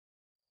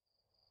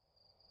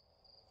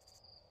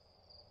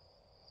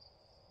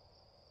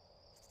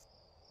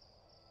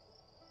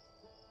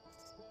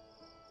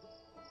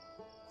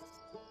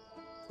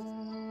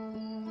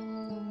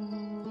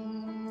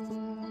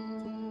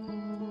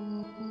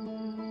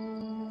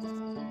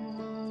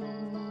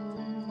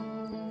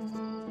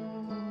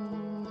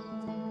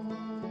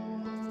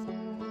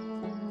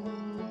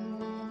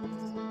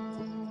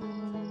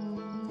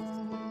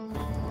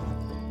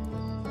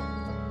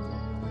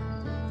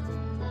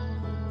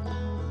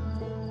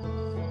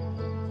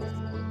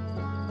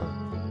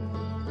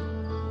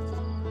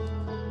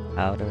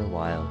Outer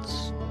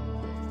Wilds.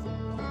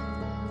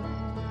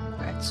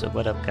 Alright, so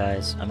what up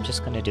guys? I'm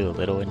just gonna do a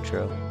little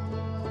intro.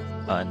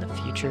 In the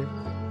future,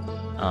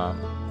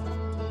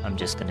 I'm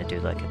just gonna do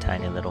like a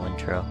tiny little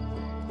intro.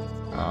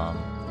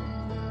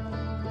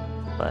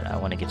 But I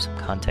want to give some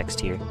context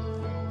here.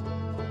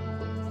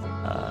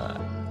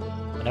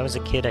 When I was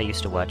a kid, I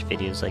used to watch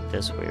videos like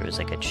this where it was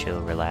like a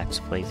chill,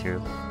 relaxed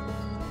playthrough.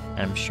 And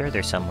I'm sure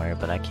they're somewhere,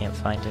 but I can't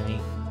find any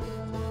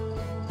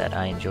that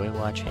I enjoy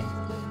watching.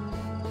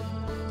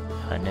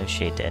 No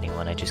shade to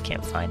anyone, I just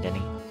can't find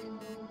any.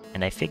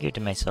 And I figured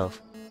to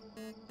myself,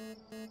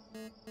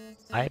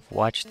 I've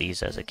watched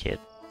these as a kid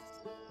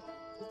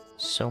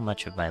so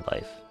much of my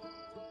life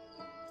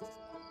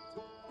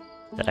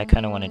that I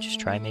kind of want to just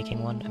try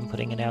making one and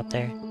putting it out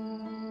there.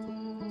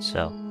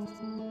 So,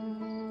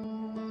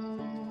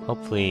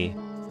 hopefully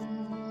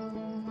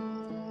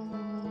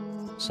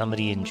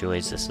somebody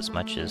enjoys this as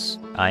much as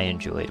I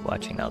enjoyed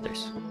watching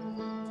others.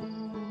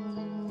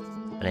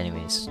 But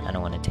anyways, I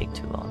don't want to take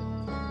too long.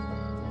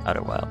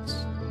 Outer Wilds.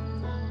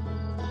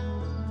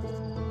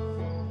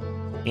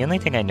 The only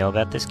thing I know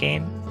about this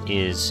game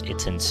is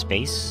it's in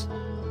space.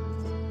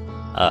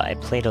 I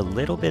played a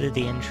little bit of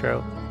the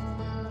intro,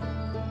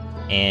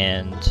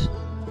 and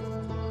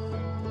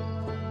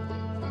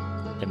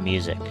the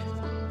music.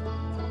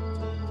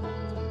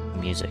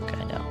 Music,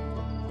 I know.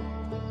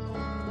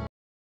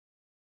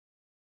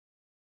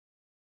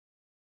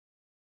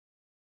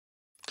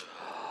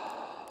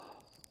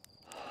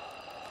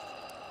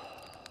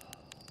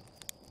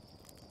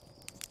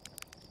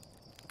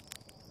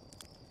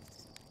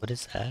 What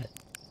is that?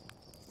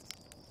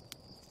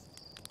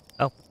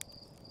 Oh.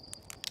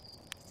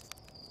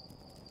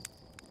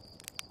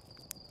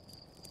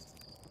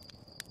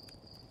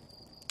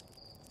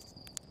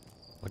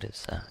 What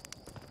is that?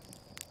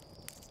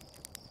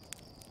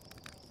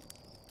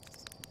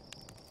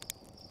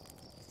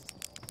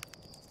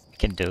 I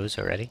can doze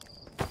already?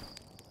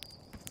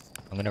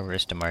 I'm gonna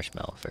roast a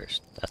marshmallow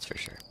first, that's for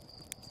sure.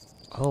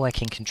 Oh, I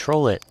can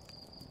control it!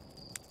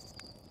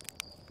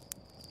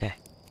 Okay.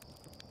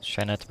 Let's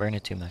try not to burn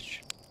it too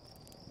much.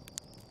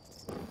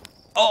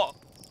 Oh!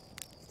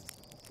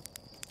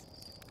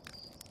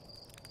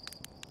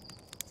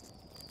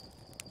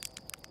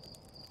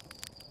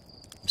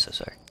 I'm so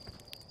sorry.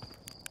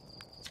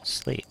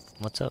 Sleep.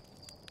 What's up?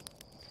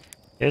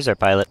 Here's our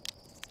pilot.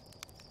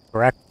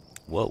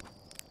 Whoa.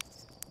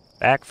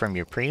 Back from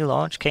your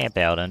pre-launch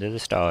campout under the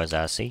stars,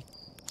 I see.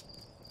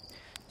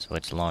 So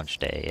it's launch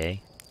day, eh?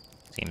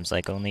 Seems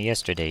like only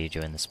yesterday you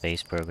joined the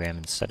space program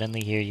and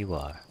suddenly here you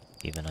are,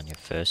 even on your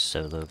first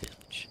solo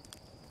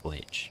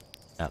voyage.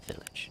 Not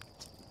village.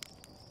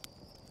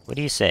 What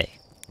do you say?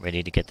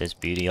 Ready to get this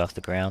beauty off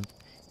the ground?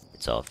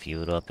 It's all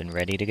fueled up and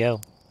ready to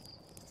go.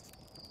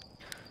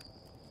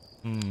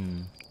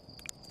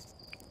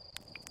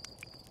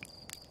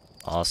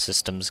 All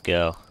systems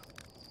go.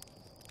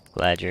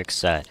 Glad you're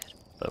excited,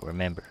 but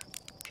remember,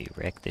 if you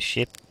wreck the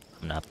ship,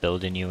 I'm not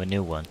building you a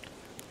new one.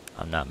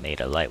 I'm not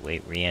made of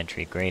lightweight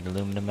re-entry grade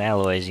aluminum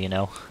alloys, you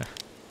know.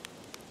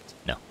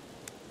 No.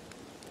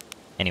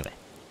 Anyway,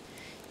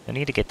 you'll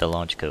need to get the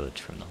launch codes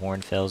from the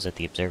Hornfells at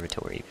the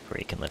observatory before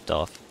you can lift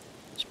off.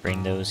 Just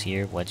bring those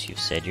here once you've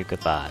said your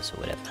goodbyes or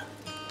whatever.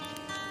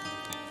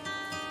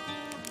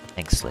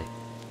 Thanks, Slate.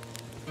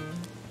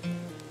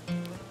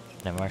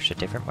 Can I marsh a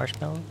different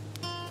marshmallow?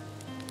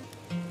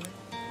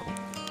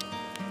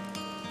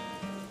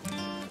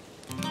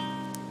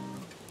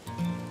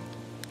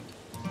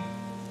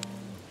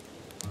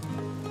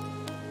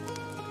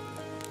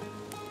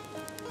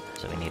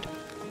 So we need to...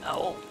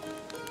 Oh!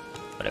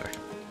 Whatever.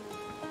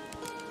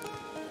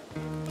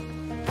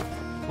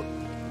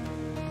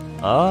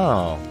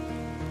 Oh!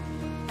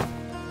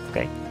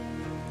 Okay.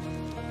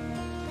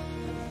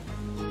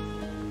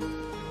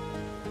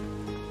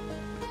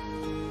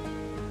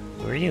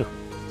 Who are you?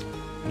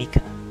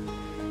 Mika.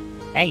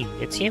 Hey,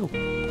 it's you!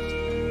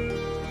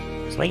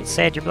 Slate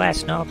said you're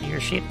blasting off your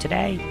ship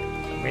today.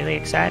 I'm really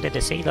excited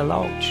to see the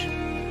launch.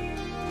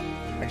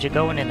 Aren't you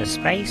going into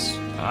space?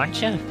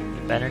 Aren't you?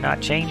 Better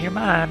not change your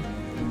mind.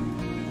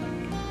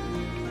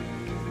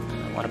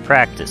 I want to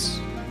practice.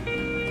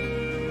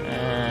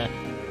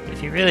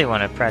 If you really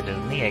want to practice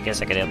with me, I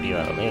guess I could help you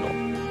out a little.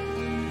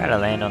 Try to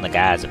land on the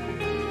geyser.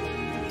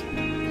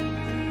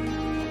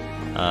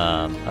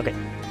 Okay.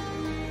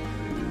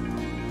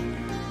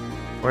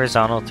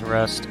 Horizontal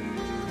thrust.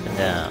 And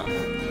down.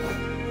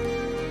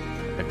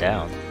 And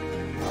down.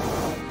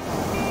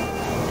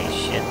 Holy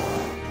shit.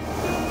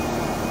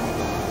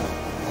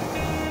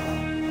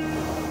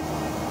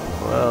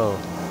 Whoa.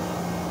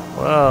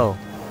 Whoa.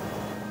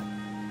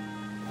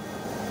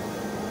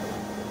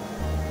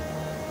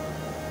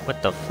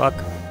 What the fuck?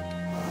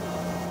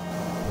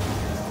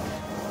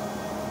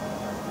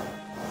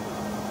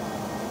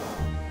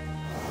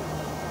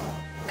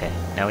 Okay,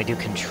 now we do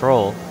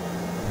control.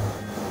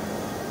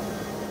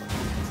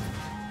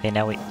 Okay,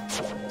 now we...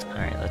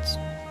 Alright, let's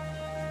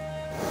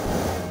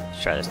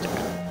try this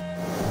different.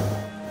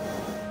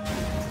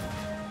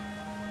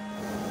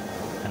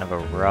 Kind of a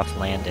rough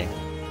landing.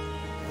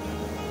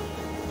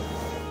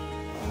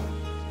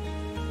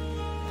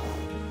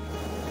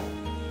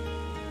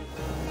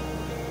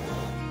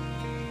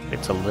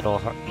 it's a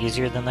little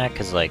easier than that,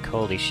 because, like,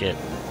 holy shit.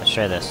 Let's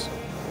try this.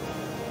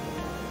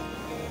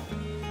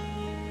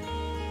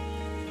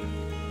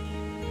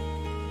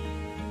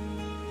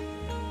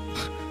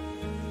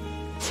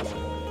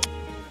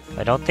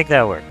 I don't think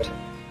that worked.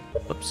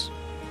 Whoops.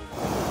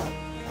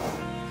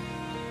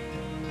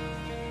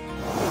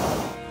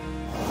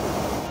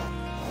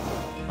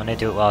 When I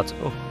do it while it's...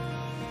 Oh.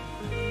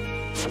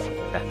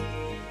 Okay.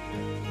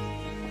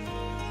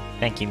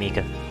 Thank you,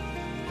 Mika.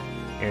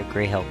 You're a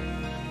great help.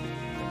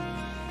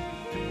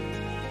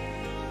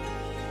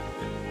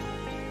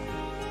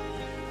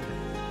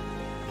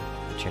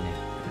 What's your name?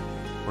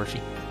 Worfy?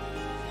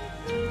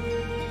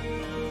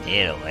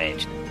 Hello,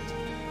 Edge.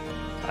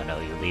 I know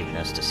you're leaving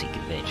us to seek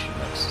adventure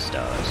amongst the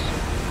stars.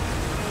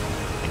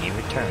 When you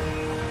return,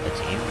 let's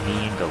you,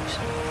 me, and Ghost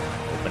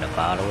open a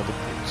bottle of the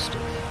good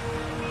stuff.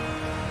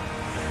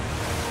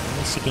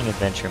 Only seeking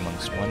adventure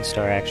amongst one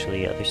star,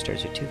 actually, other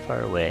stars are too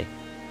far away.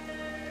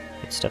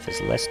 Good stuff is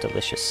less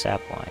delicious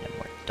sap wine and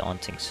more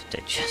daunting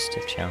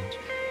digestive challenge.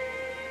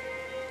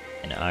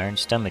 An iron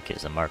stomach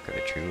is the mark of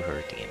a true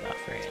Hearthian, my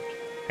friend.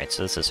 Right,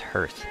 so this is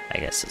Hearth. I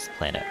guess it's the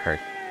planet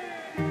Hearth.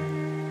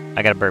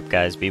 I got a burp,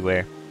 guys.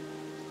 Beware.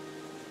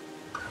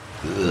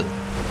 Ugh.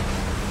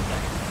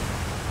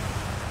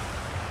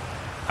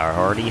 Our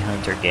hardy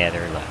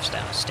hunter-gatherer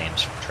lifestyle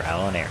stems from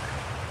trial and error.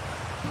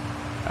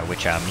 By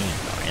which I mean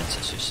our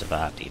ancestors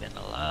survived even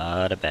a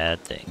lot of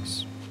bad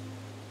things.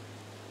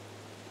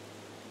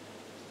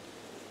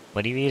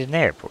 What are you eating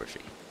there,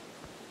 Porphy?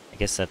 I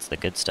guess that's the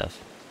good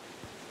stuff.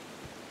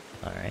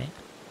 Alright.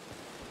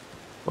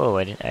 Whoa,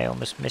 I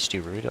almost missed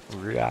you,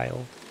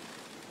 Rudile.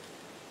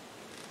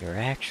 You're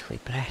actually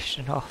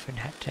blasting off in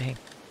that thing.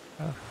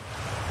 Oh.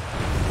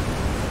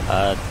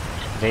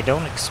 They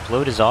don't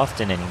explode as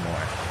often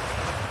anymore.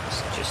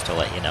 Just to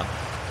let you know.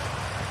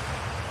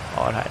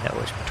 All I know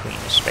is between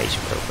the space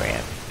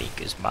program and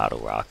Mika's model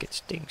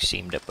rockets, things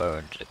seem to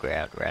burn to the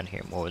ground around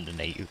here more than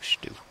they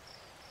used to.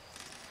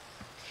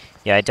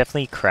 Yeah, I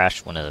definitely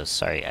crashed one of those.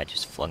 Sorry, I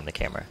just flung the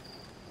camera.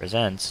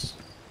 Presents.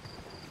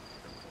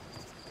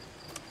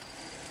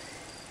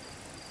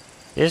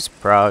 This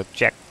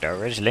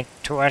projector is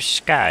linked to our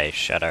sky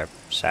shutter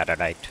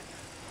satellite.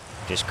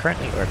 It is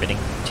currently orbiting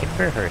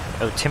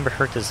Timberhearth. Oh,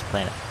 Timberhearth is the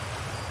planet.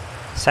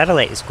 The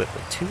satellite is equipped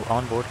with 2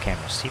 onboard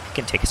cameras. See if you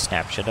can take a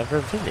snapshot of our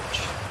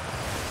village.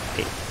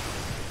 Okay.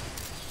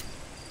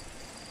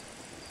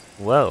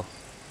 Whoa.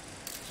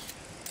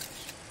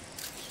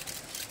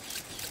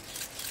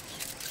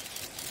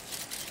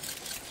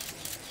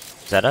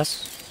 Is that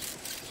us?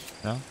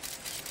 No?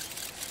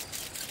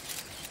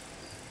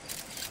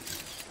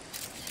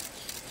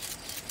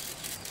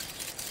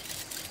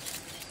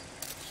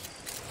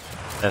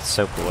 That's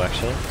so cool,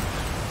 actually.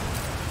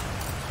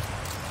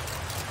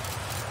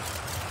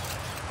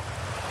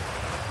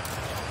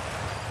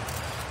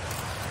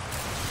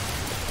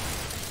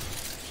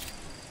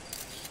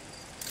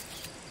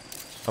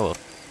 Oh well,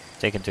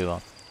 taking too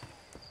long.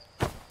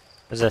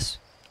 What's this?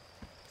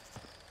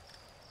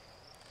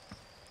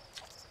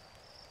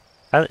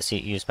 Pilot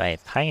seat used by a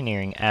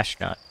pioneering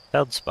astronaut,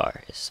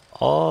 Feldspar, is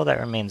all that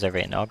remains of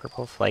an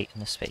inaugural flight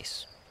into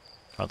space.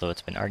 Although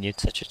it's been argued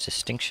such a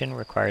distinction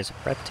requires a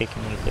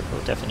breathtakingly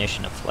liberal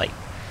definition of flight,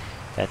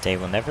 that day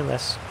will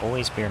nevertheless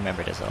always be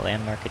remembered as a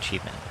landmark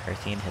achievement in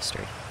Earthian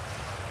history.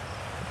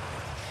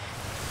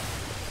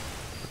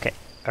 Okay,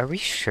 are we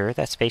sure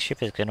that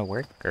spaceship is gonna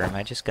work, or am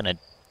I just gonna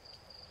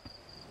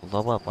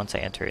blow up once I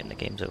enter it and the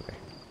game's over?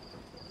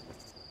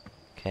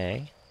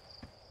 Okay.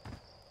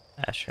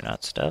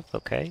 Astronaut stuff,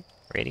 okay.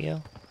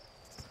 Radio.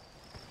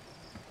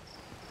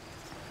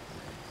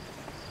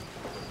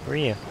 Who are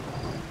you?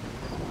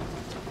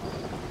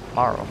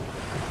 Marl.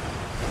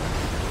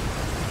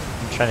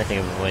 I'm trying to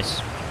think of a voice.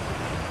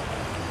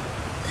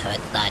 So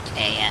it's not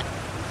today yet.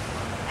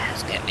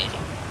 That's good meeting.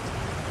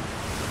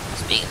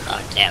 Speaking of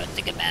Lord, I was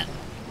thinking about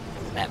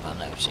that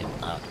one of shit.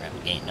 Lord,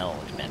 I'm getting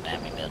old. It's been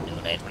time we built new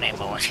days when they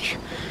born.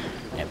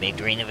 That big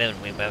green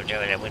event we both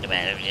drove that with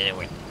about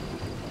it.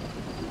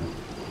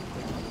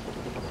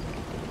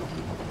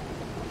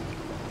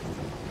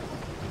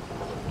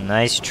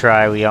 Nice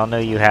try. We all know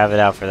you have it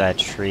out for that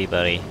tree,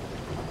 buddy.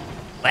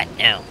 What?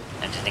 No.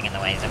 I'm just thinking the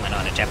ways I went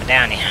on to jump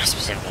down here,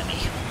 specifically me.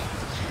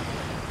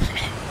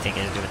 I think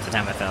it was due at the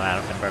time I fell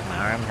out and broke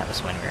my arm. That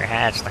was when we were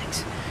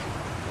hatchlings.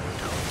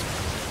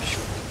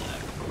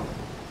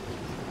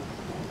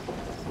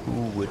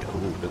 Who would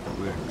hold a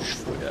grudge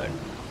for that?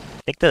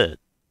 I think the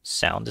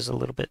sound is a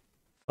little bit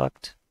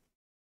fucked.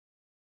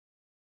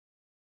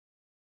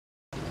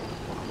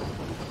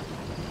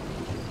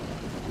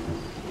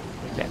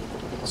 Okay.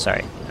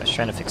 Sorry, I was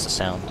trying to fix the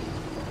sound.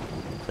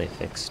 Hopefully it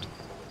fixed.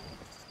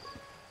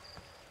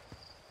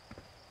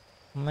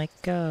 Oh my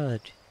god.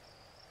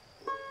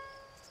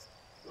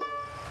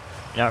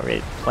 You're not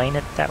really playing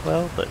it that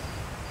well, but...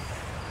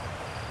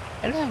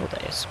 Hello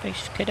there,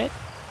 Space Cadet.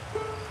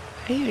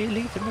 Are you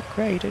leaving the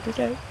crater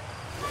today?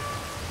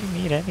 If you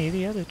meet any of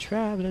the other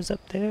travelers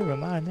up there,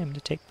 remind them to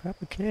take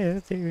proper care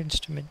of their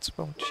instruments,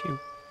 won't you?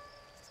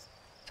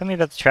 Tell me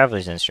about the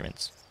travelers'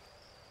 instruments.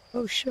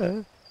 Oh,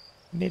 sure.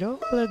 Made all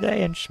of the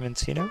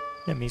instruments, you know?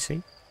 Let me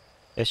see.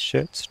 The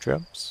shirts,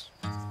 drums.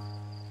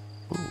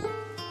 Ooh.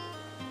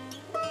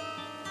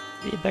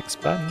 The Bex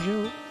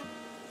banjo.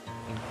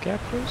 And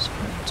Gabbro's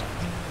flute.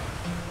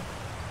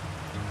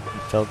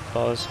 And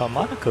Feldspau's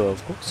harmonica,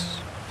 of course.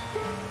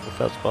 The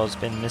Feldspau's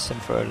been missing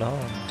for a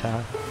long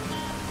time.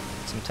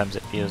 Sometimes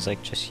it feels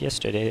like just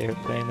yesterday they were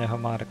playing the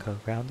harmonica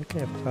around the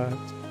campfire.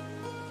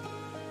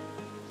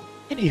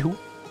 Anywho,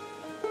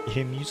 you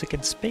hear music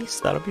in space,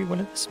 that'll be one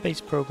of the space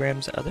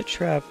program's other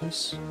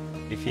travelers.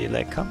 If you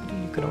like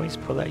company, you can always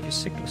pull out your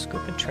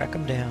signalscope and track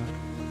them down.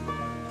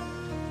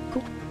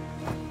 Cool.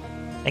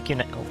 Thank you,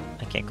 oh,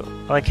 I can't go.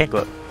 Oh, I can't go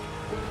up.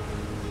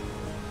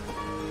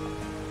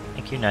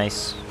 Thank you,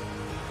 nice.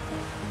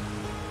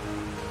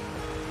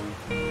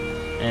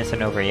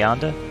 Anything over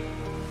yonder?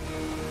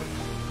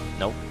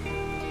 Nope.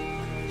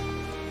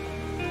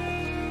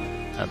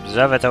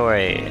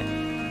 Observatory.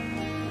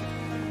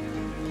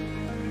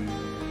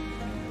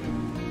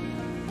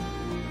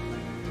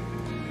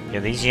 Yeah,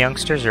 these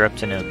youngsters are up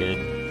to no good.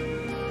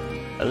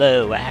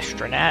 Hello,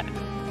 astronaut.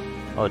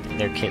 Oh,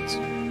 they're kids.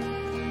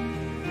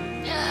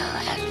 No,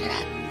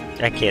 astronaut.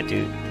 I can't,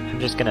 dude. I'm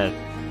just gonna...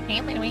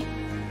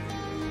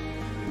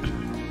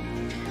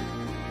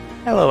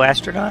 Hello,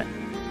 astronaut.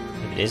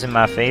 It isn't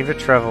my favorite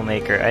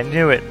troublemaker. I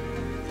knew it.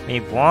 We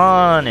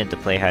wanted to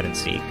play hide and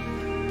seek.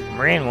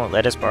 Marine won't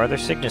let us borrow their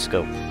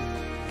signalscope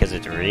because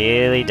it's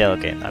really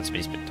delicate. Not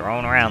supposed to be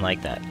thrown around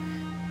like that.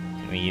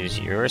 Can we use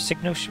your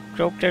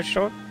signalscope there,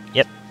 short?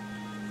 Yep.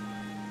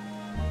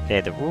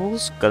 Okay, the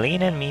rules.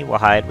 Galena and me will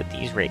hide with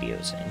these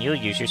radios, and you'll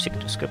use your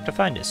signalscope to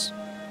find us.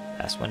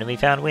 Last one to be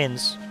found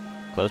wins.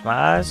 Close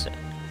my eyes.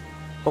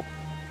 Oh,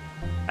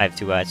 I have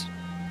 2 eyes.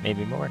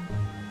 Maybe more.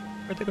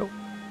 Where'd they go?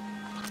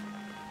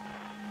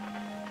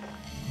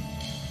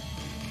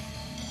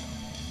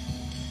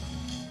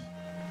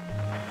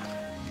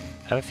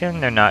 I have a feeling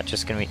they're not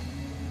just gonna be...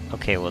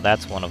 Okay, well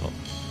that's one of them.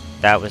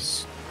 That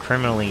was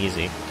criminally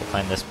easy to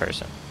find this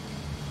person.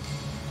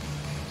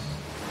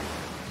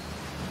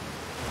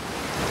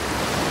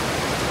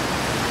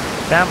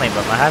 Found me,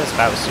 but my hiding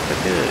spot was super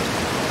good.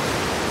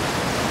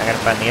 I gotta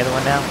find the other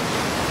one now.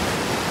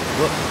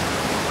 Whoop.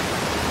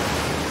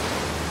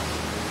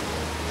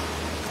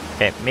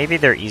 Okay, maybe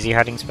they're easy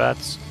hiding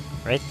spots.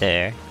 Right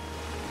there.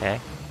 Okay.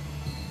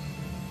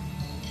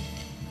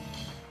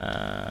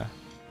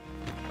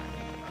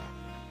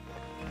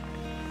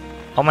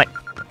 Oh my... I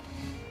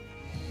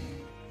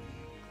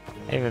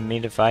didn't even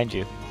mean to find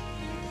you.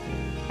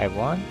 I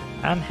won?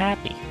 I'm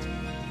happy.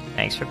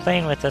 Thanks for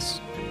playing with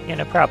us. Yeah,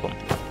 no problem.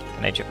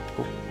 Can I jump?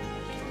 Ooh.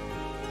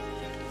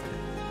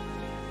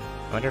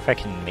 I wonder if I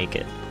can make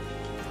it.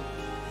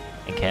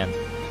 I can.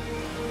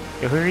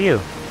 Yo, who are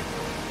you?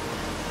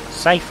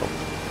 Seifel.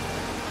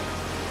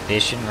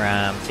 Fish and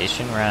rhyme, fish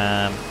and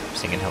rhyme.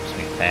 Singing helps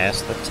me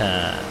pass the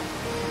time.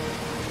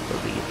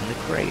 Believe in the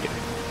crater.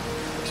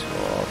 So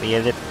I'll be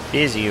a bit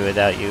busy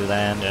without you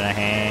lending a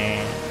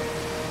hand.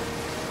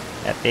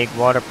 That big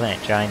water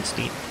planet, Giant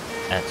Steep.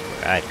 That's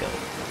where I'd go.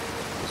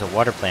 There's a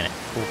water planet.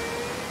 Ooh.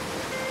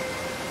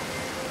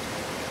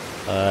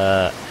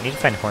 I need to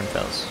find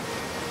hornbills.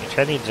 Can you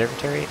try the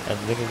observatory?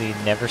 I've literally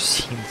never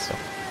seen some.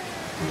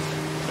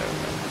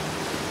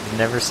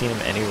 Never seen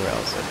them anywhere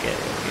else. Okay,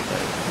 I'll do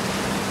that.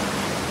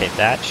 Okay,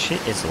 that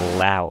shit is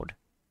loud.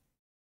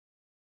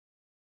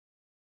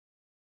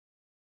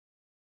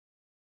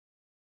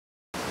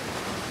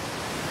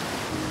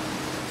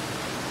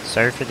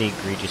 Sorry for the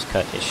egregious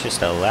cut. It's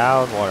just a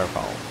loud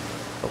waterfall.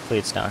 Hopefully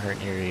it's not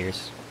hurting your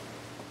ears.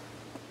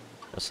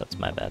 Guess that's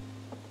my bad.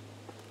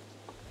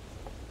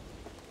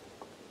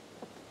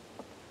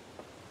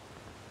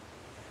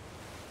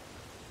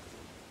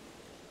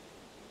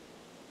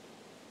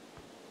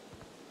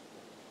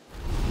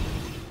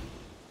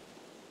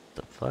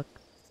 The fuck?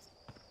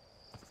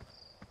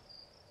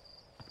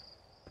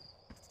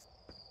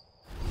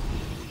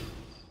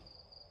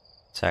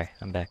 Sorry,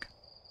 I'm back.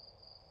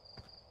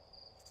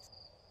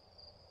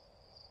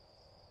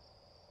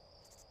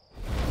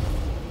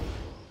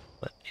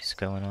 What is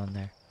going on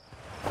there?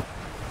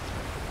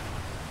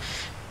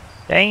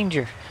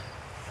 Danger!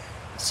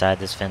 Inside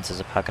this fence is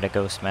a pocket of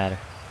ghost matter.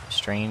 A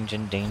strange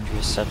and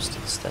dangerous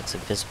substance that's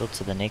invisible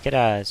to the naked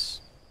eyes.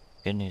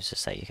 Good news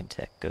is that you can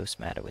detect ghost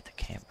matter with a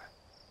camera.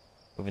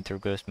 Moving through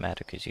ghost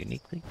matter is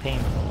uniquely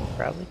painful and will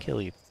probably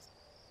kill you.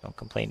 Don't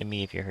complain to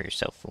me if you hurt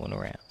yourself fooling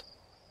around.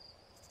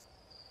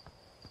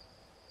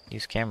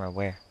 Use camera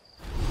where?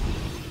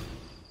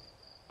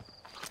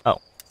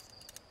 Oh.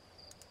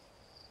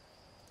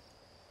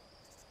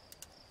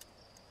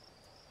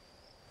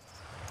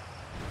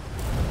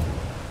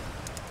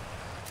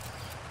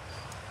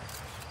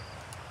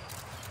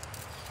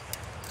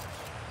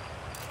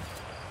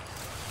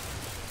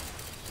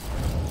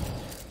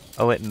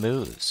 Oh, it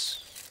moves.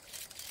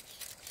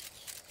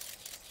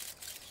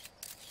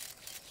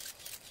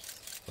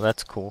 Well,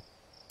 that's cool.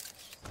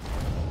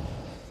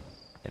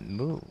 It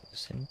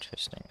moves.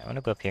 Interesting. I want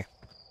to go up here.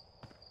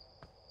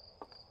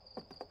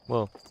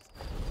 Whoa.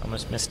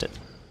 Almost missed it.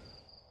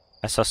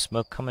 I saw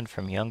smoke coming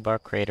from Young Bar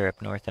Crater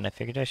up north, and I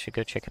figured I should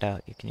go check it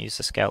out. You can use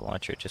the scout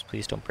launcher, just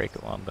please don't break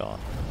it while I'm gone.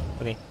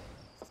 Okay.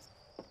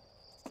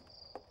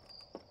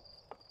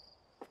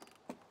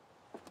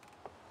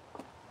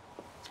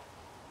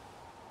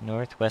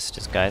 Northwest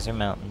is Geyser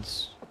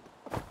Mountains.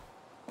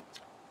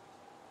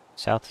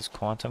 South is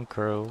Quantum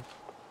Grove.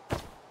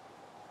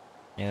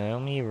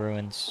 Naomi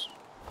Ruins.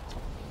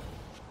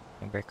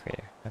 Young Bar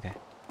Crater. Okay.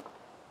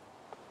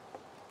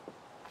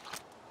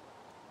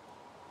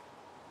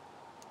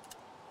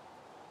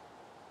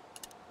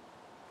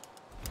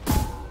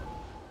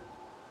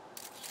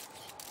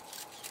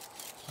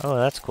 Oh,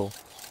 that's cool.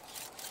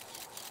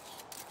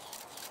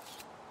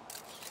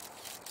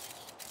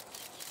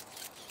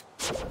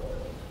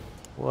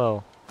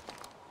 Whoa.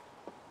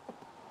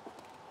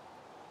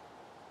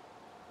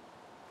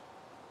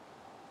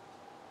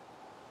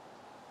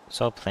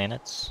 It's all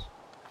planets.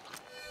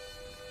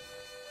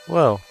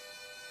 Whoa.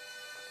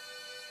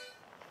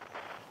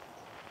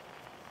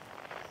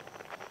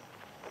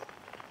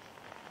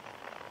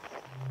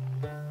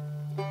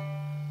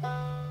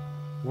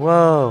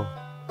 Whoa.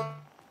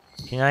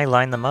 Can I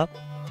line them up?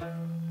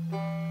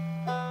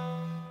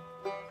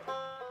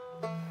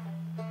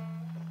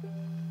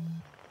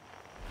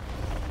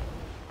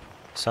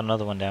 Saw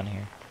another one down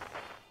here.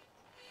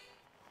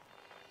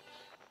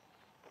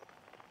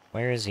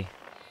 Where is he?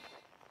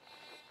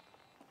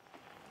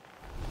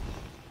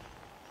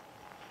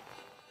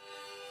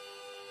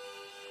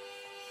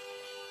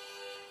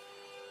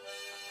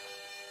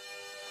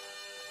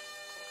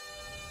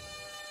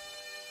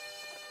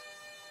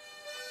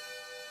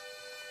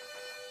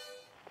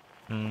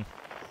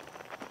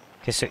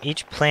 Okay, so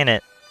each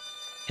planet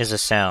is a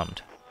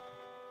sound.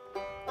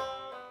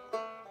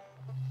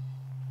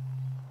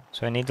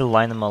 So I need to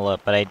line them all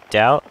up, but I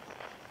doubt...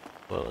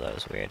 Whoa, that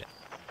was weird.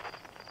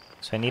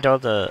 So I need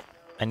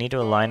to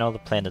align all the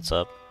planets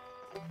up.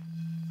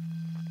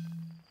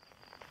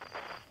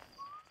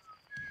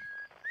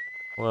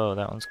 Whoa,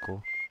 that one's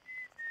cool.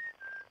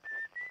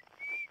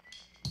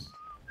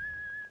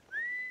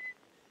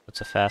 What's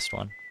a fast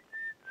one?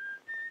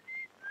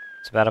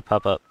 It's about to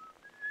pop up.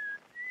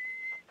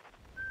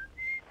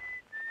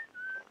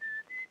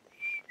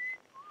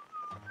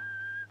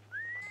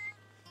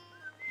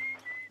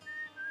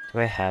 Do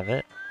I have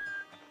it?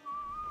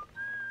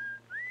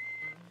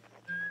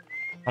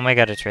 Oh my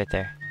god, it's right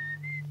there.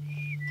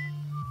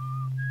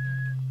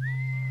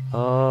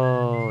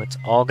 Oh, it's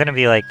all gonna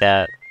be like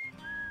that.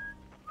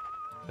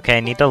 Okay,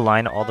 I need to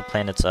line all the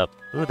planets up.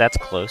 Ooh, that's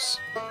close.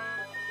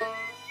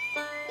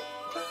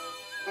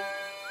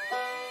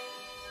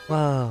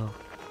 Whoa.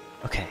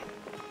 Okay.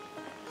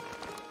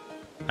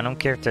 I don't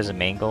care if there's a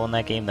main goal in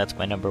that game, that's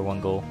my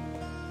 #1 goal.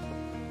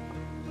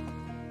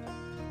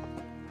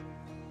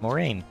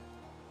 Maureen.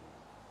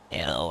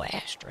 Hello,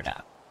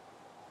 astronaut.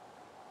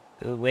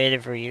 Good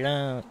weather for your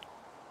lunch.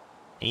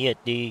 Yeah,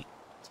 dude.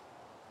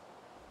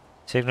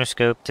 Signal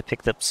scope to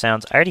pick up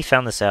sounds. I already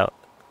found this out.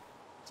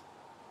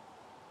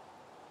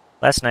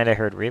 Last night I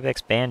heard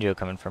Rebec's banjo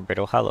coming from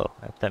Brittle Hollow.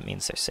 I hope that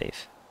means they're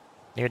safe.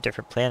 Near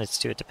different planets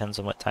too, it depends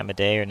on what time of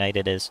day or night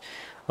it is.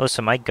 Oh,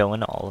 so am I going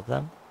to all of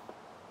them?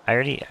 I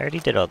already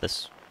did all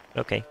this.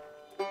 Okay.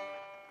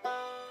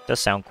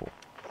 Does sound cool.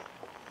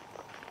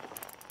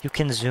 You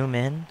can zoom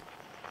in?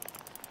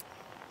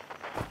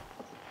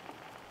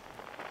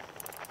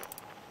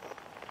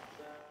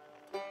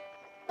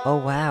 Oh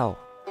wow.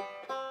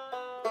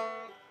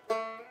 You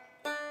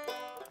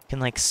can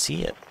like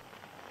see it.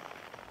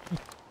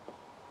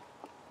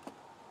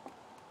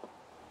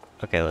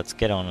 Okay, let's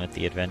get on with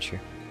the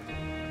adventure.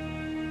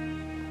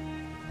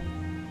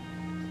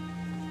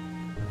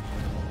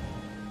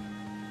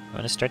 I'm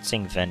gonna start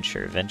saying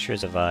venture. Venture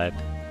is a vibe.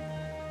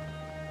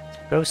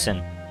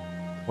 Gosen,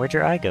 where'd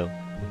your eye go?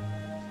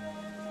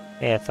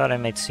 Hey, I thought I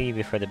might see you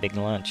before the big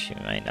lunch. You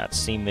might not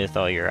see me with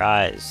all your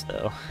eyes,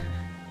 though.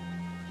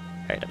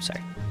 Alright, I'm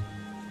sorry.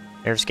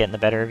 Nerves getting the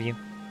better of you?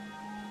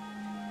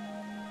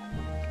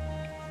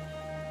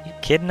 You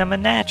kidding? I'm a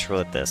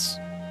natural at this.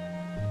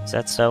 Is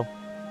that so?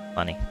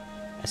 Funny.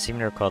 I seem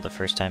to recall the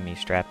first time you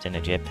strapped in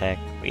a jetpack,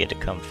 we had to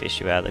come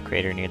fish you out of the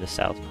crater near the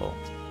South Pole.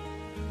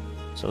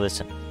 So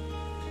listen,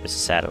 there's a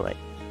satellite,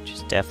 which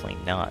is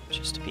definitely not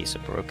just a piece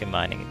of broken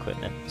mining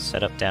equipment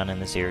set up down in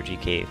the Zero-G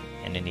cave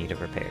and in need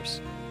of repairs.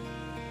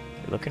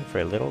 If you're looking for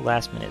a little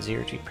last-minute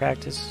Zero-G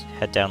practice,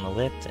 head down the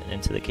lift and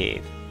into the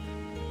cave.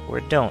 Or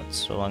don't,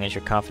 so long as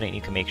you're confident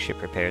you can make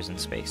ship repairs in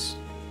space.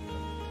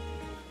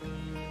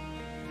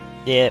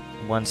 Yep,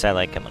 one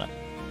satellite coming up.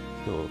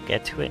 Cool,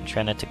 get to it and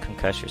try not to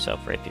concuss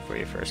yourself right before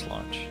your first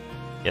launch.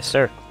 Yes,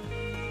 sir.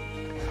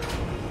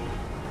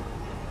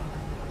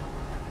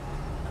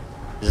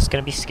 Is this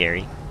gonna be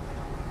scary?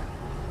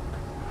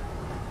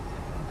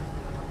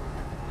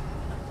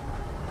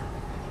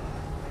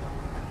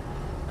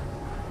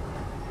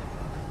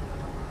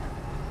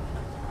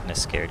 I'm kinda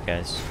scared,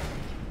 guys.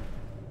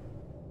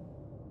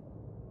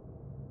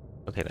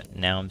 Okay, but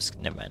now I'm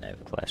never mind, I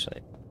have a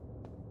flashlight.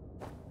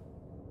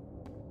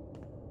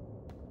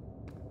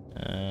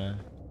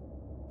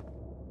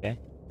 Okay.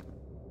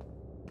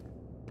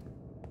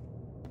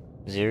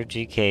 Zero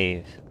G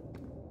cave.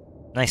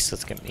 Nice,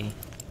 let's get me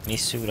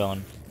suit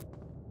on.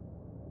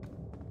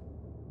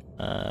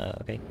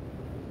 Okay.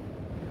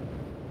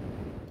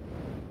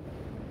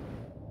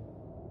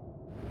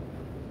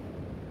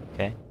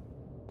 Okay.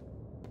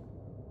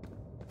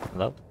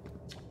 Hello?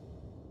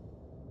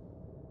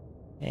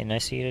 Hey,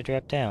 nice of you to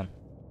drop down.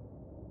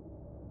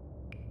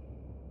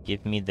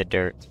 Give me the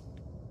dirt.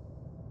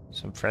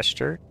 Some fresh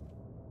dirt?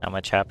 Not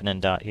much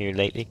happening out here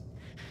lately.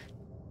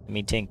 Let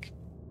me think.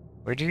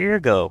 Where'd your ear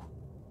go?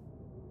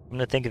 I'm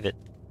gonna think of it.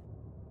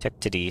 Took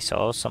today,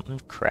 saw something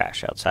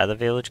crash outside the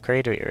village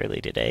crater early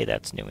today.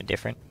 That's new and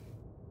different.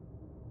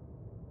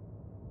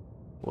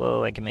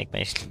 Whoa, I can make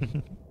my...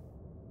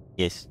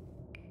 Yes.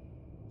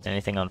 Is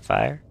anything on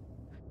fire?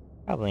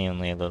 Probably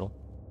only a little.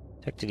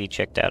 Took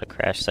checked out a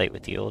crash site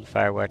with the old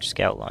Firewatch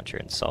scout launcher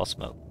and saw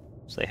smoke.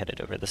 So they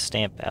headed over the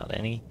stamp out.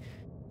 Any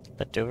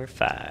leftover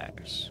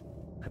fires?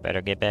 I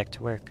better get back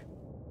to work.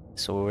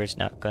 This war's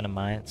not gonna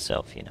mind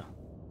itself, you know.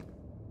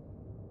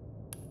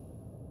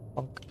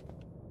 Bonk.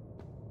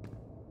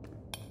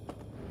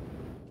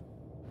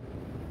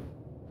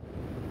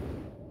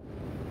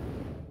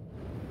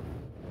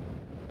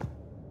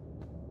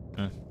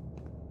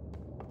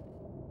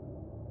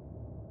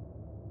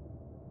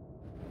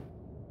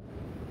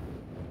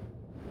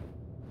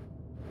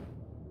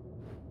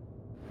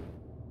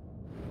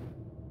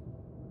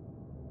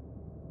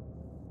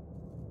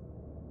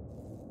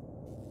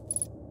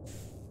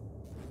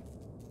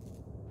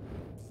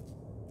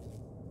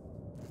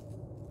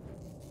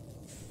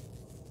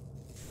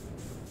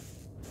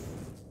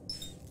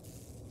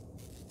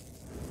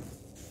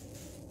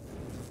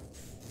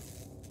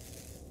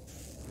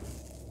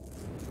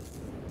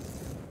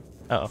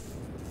 Uh-oh.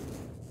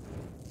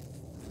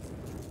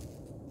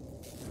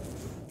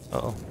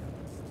 Uh-oh.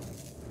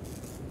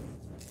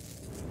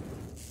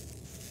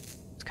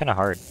 It's kinda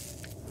hard.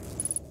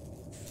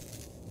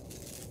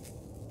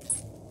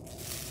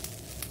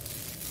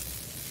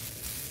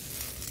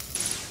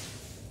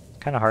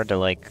 Kinda hard to,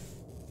 like...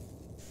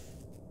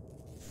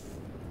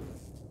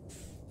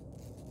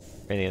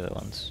 Where are the other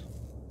ones?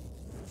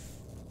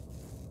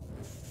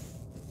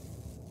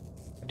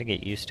 Hard to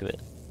get used to it.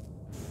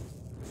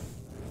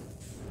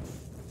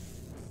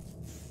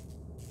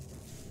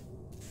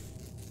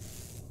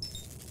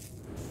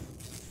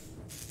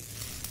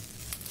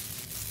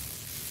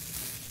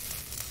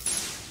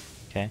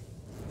 Okay.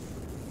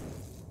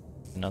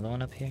 Another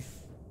one up here?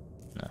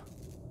 No.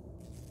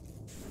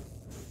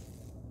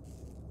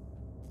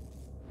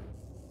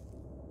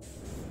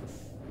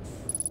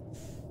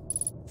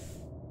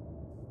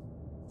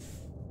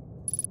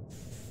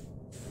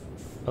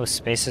 Oh,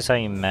 space is how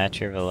you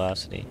match your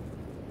velocity.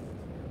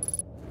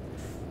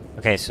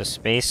 Okay, so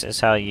space is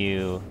how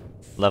you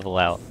level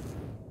out.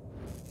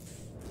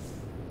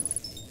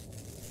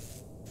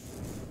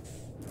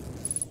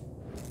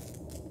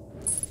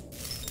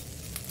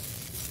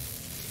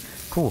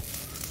 Cool.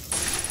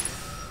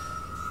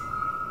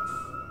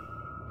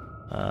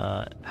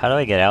 How do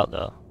I get out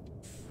though?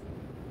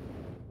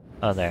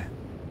 Oh, there.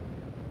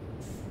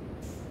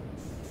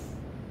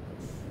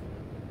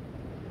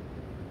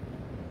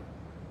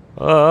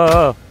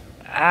 Oh,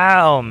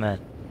 ow, man.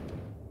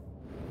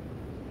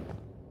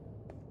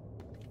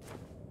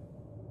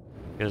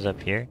 Goes up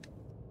here.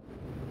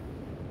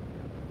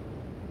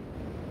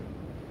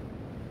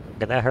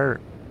 Look at that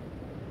hurt.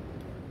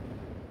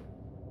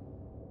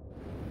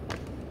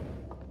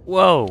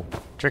 Whoa!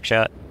 Trick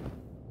shot.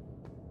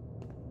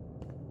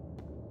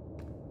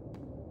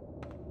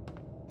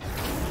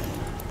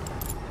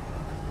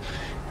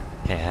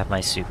 Okay, I have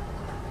my suit.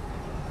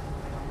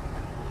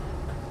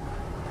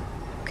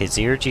 Okay,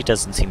 zero G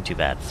doesn't seem too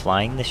bad.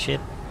 Flying the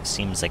ship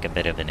seems like a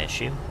bit of an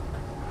issue.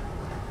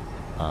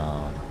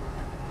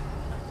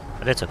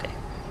 But it's okay.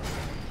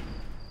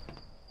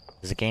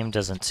 The game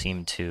doesn't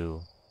seem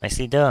too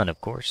nicely done,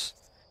 of course.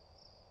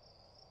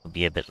 It'll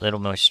be a little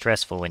more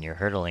stressful when you're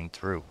hurtling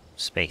through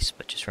space,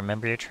 but just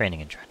remember your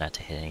training and try not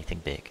to hit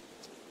anything big.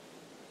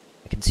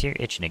 I can see you're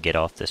itching to get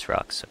off this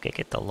rock, so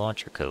get the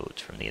launcher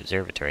codes from the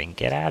observatory and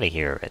get out of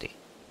here already.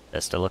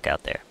 Best of luck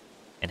out there.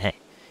 And hey,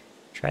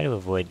 try to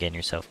avoid getting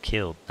yourself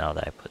killed now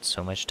that I put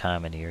so much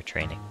time into your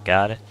training.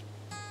 Got it?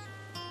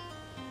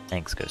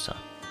 Thanks, Go-san.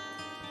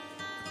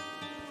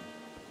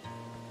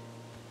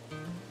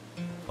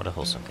 What a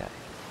wholesome guy.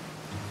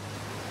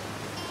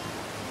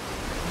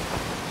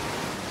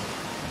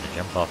 I'm gonna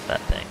jump off that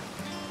thing.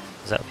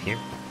 Is that up here?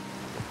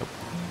 Nope.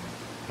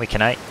 Wait,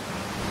 can I?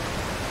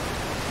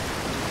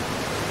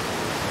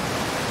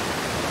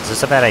 Is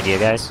this a bad idea,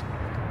 guys?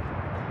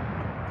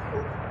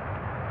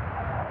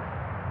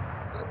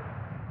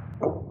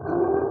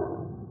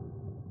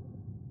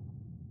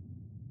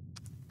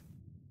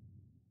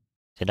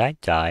 Did I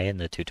die in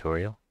the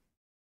tutorial?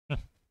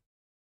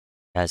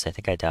 Guys, I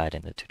think I died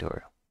in the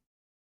tutorial.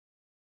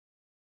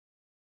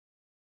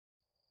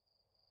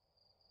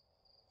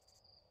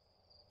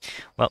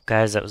 Well,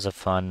 guys, that was a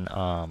fun,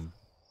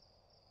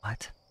 what?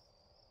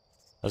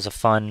 That was a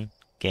fun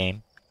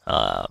game.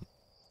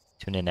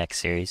 Tune in next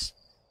series.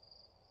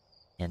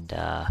 And,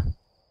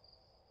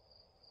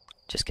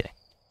 Just kidding.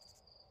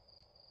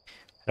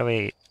 How do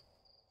we...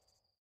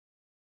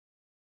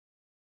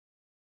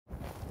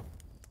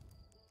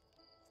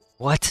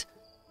 What?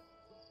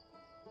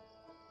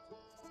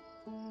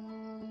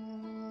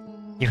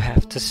 You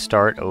have to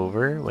start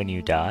over when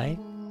you die?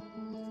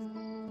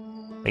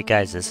 Wait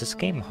guys, is this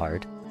game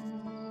hard?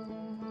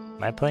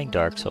 Am I playing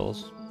Dark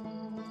Souls?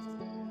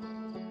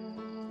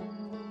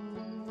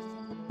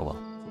 Oh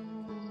well.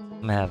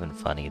 I'm having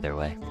fun either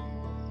way.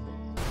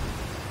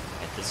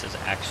 Right, this is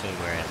actually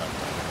where I left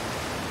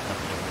off. Up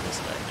over this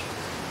ledge.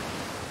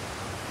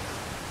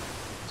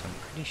 So I'm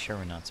pretty sure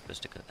we're not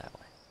supposed to go that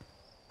way.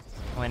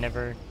 Oh, I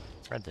never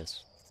read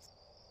this.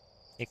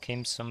 It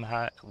came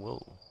somehow...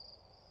 Whoa.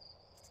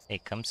 Hey,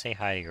 come say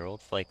hi to your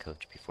old flight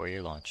coach before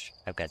your launch.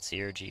 I've got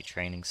zero-G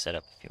training set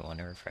up if you want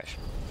a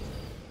refresher.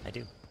 I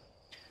do.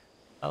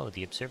 Oh,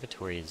 the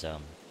observatory is,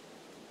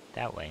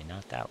 that way,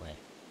 not that way.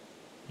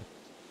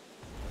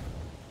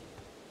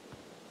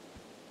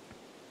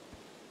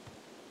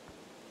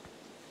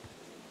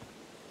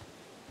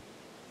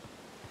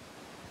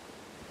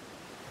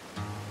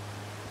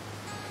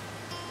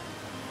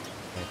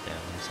 Right there,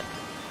 1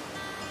 second.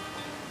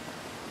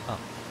 Oh,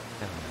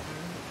 never mind.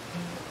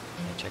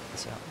 Can I check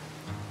this out?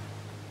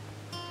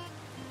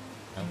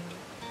 No?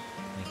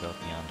 Let me go up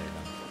yonder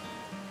then.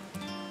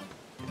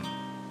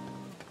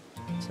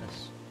 What's this?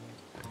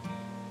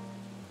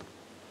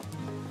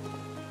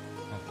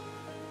 Oh.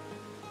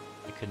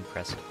 I couldn't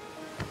press it.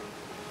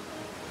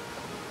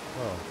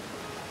 Whoa.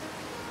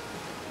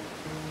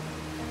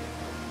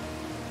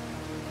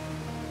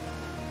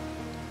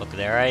 Look,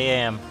 there I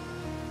am.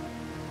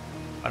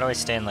 Why do I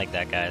stand like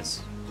that,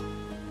 guys?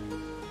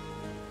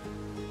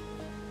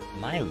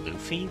 Am I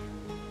Luffy?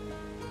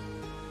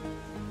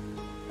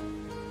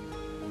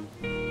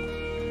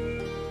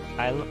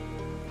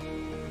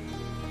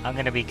 I'm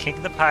gonna be king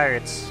of the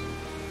pirates.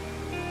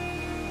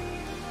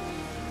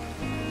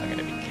 I'm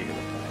gonna be king of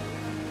the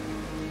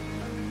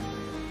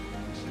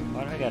pirates.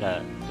 Why do I got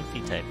a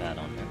Luffy type hat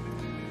on there?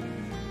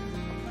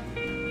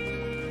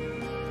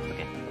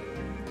 Okay.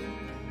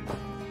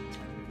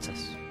 What's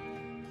this?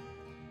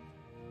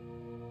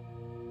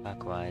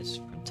 Clockwise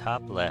from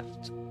top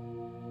left.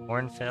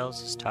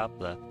 Hornfels is top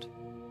left.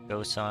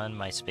 Gosan,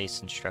 my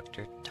space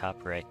instructor,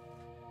 top right.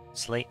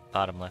 Slate,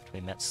 bottom left.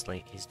 We met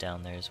Slate, he's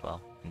down there as well.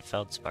 And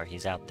Feldspar,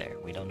 he's out there.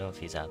 We don't know if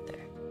he's out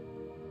there.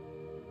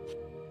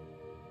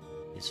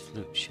 His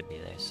flute should be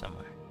there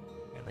somewhere.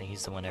 Apparently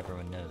he's the one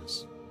everyone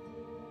knows.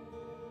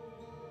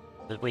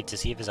 But wait,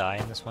 does he have his eye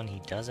in this one? He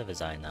does have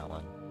his eye in that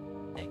one.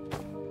 Okay.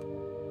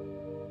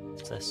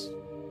 What's this?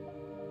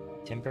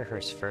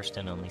 Timberhurst's first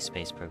and only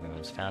space program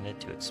was founded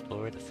to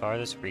explore the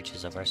farthest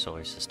reaches of our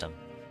solar system.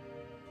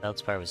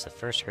 Feldspar was the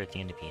first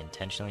Earthian to be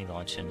intentionally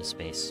launched into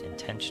space.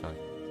 Intentionally.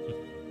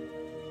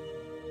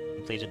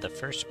 Completed the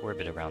first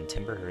orbit around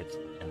Timberhurst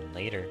and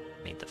later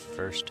made the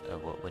first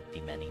of what would be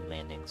many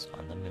landings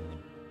on the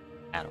moon,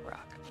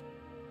 Attlerock.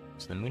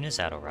 So the moon is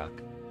Attlerock.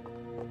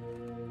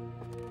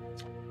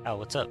 Oh,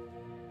 what's up?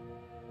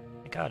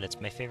 My god,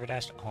 it's my favorite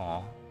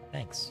Aw,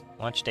 thanks.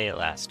 Launch day at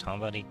last.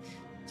 Tombody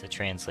is the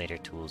translator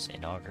tool's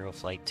inaugural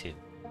flight too.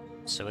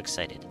 So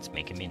excited, it's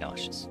making me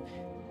nauseous.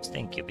 Just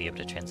think you'll be able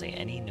to translate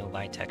any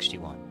no-buy text you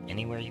want,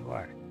 anywhere you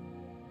are.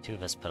 Two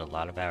of us put a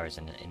lot of hours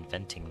into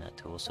inventing that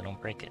tool, so don't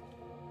break it.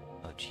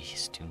 Oh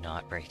jeez, do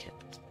not break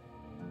it.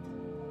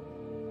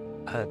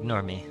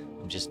 Ignore me.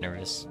 I'm just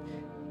nervous.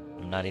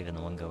 I'm not even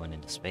the one going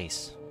into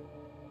space.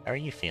 How are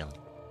you feeling?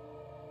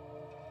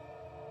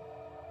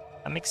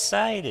 I'm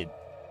excited!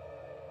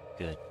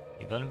 Good.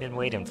 You've only been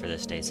waiting for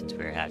this day since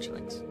we were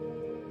hatchlings.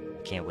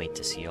 I can't wait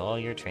to see all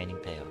your training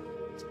pay off.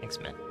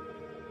 Thanks, man.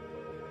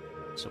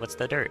 So what's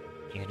the dirt?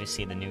 You here to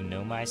see the new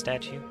Nomai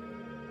statue?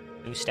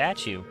 New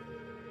statue?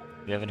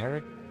 You haven't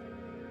heard?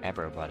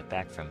 Abro brought it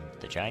back from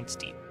the Giant's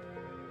Deep.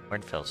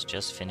 Hornfels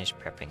just finished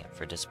prepping it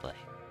for display.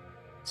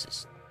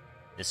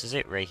 This is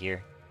it right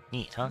here.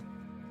 Neat, huh?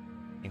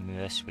 Maybe we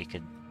wish we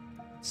could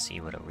see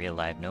what a real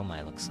live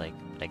Nomai looks like,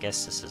 but I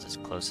guess this is as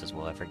close as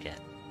we'll ever get.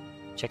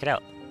 Check it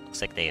out.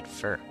 Looks like they had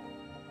fur.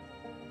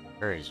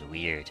 Fur is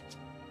weird.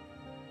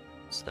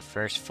 It's the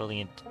first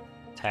fully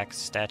intact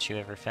statue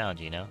ever found,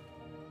 you know?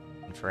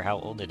 And for how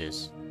old it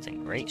is, it's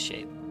in great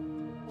shape.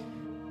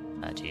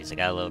 Ah, jeez, I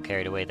got a little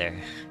carried away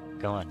there.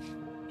 Go on.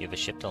 You have a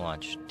ship to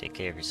launch. Take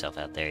care of yourself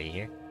out there, you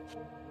hear?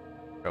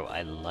 Bro,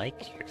 I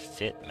like your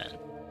fit, man.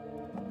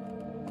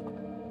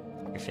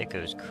 Your fit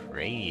goes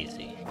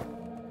crazy.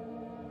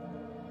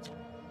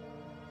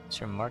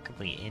 This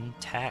remarkably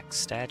intact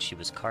statue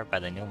was carved by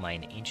the Nomai,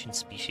 an ancient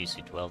species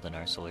who dwelled in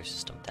our solar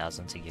system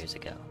thousands of years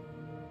ago.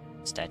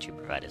 The statue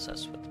provides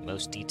us with the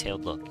most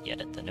detailed look yet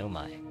at the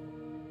Nomai.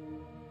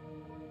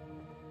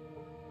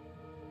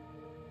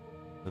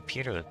 Who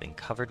appear to have been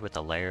covered with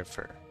a layer of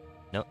fur.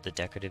 Note the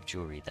decorative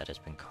jewelry that has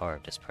been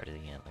carved as part of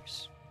the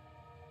antlers.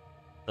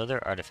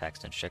 Other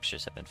artifacts and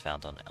structures have been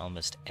found on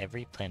almost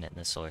every planet in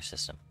the solar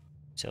system.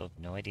 So have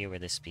no idea where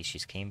this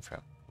species came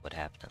from, what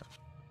happened to them.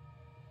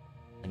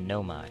 A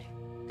Nomai,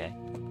 okay?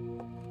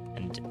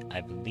 And I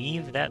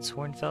believe that's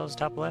Hornfels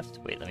top left?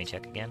 Wait, let me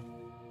check again.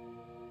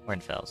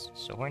 Hornfels.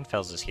 So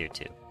Hornfels is here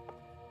too.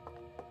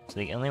 So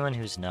the only one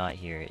who's not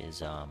here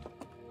is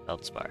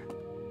Feldspar.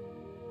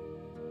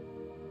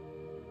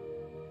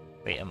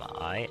 Wait, am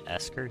I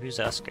Esker? Who's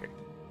Esker?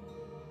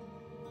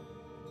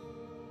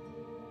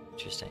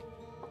 Interesting.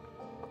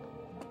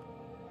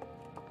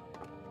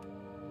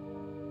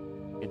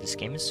 Dude, this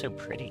game is so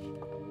pretty.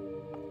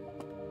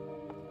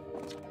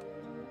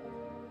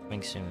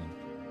 Coming soon.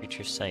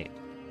 Future sight.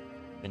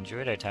 If you've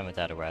enjoyed our time with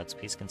Outer Wilds,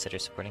 please consider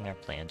supporting our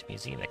planned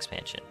museum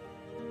expansion.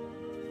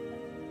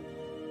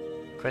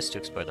 The quest to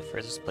explore the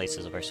furthest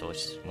places of our solar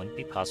system wouldn't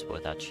be possible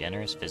without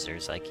generous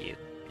visitors like you.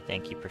 We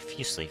thank you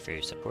profusely for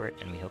your support,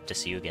 and we hope to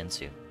see you again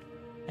soon.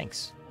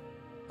 Thanks.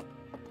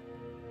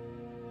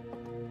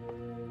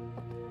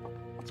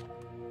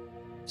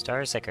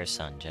 Stars like our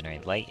sun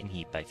generate light and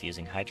heat by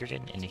fusing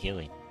hydrogen into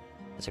helium.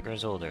 As it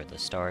grows older, the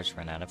stars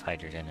run out of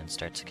hydrogen and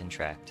start to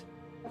contract.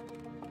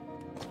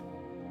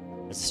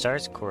 As the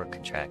star's core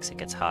contracts, it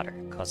gets hotter,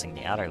 causing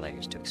the outer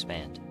layers to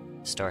expand.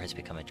 The star has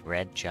become a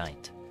red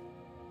giant.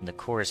 When the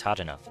core is hot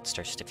enough, it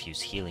starts to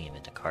fuse helium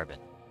into carbon.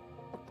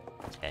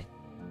 Okay.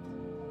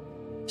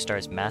 The star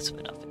is massive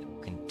enough, it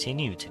will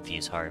continue to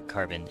fuse hard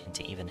carbon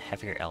into even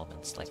heavier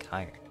elements like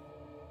iron.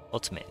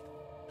 Ultimately,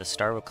 the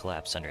star will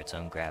collapse under its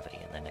own gravity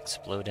and then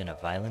explode in a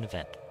violent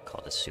event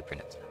called a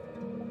supernova.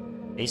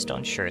 Based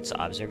on Schurt's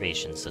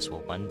observations, this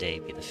will one day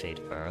be the fate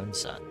of our own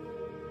sun.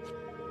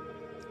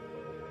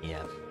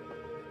 Yeah,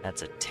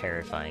 that's a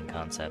terrifying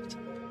concept.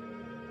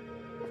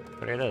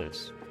 What are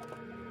those?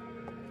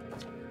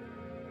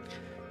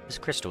 This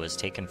crystal was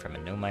taken from a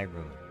Nomai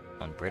ruin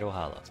on Brittle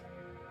Hollow.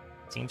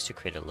 It seems to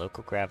create a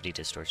local gravity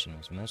distortion and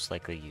was most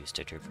likely used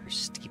to traverse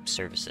steep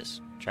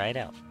surfaces. Try it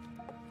out.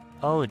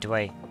 Oh, do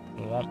I...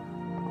 Womp.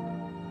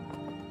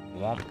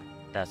 Womp.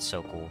 That's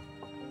so cool.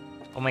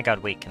 Oh my god,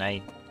 wait, can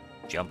I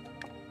jump?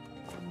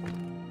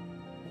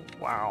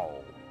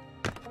 Wow.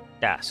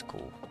 That's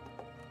cool.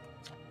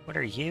 What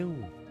are you?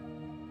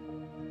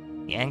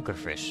 The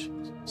anglerfish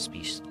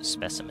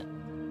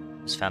specimen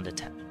was found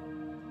attached.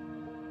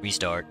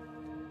 Restart.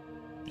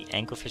 The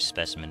anglerfish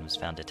specimen was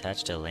found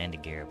attached to the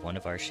landing gear of one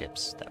of our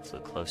ships that flew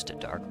close to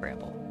Dark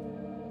Bramble.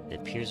 It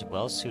appears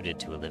well suited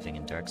to a living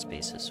in dark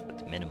spaces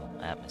with minimal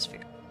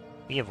atmosphere.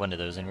 We have one of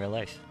those in real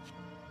life.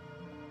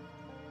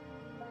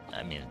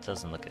 I mean, it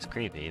doesn't look as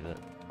creepy, but...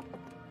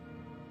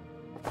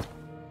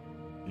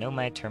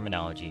 Nomai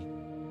terminology...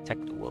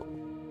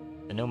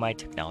 The Nomai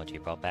technology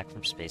brought back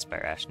from space by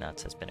our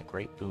astronauts has been a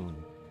great boon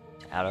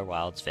to Outer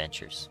Wilds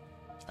ventures,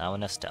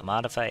 allowing us to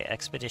modify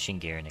expedition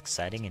gear in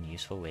exciting and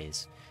useful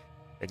ways.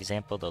 For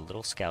example, the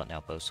Little Scout now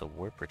boasts a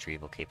warp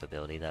retrieval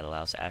capability that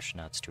allows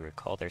astronauts to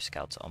recall their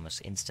scouts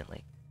almost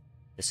instantly.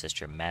 This has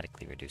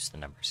dramatically reduced the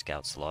number of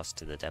scouts lost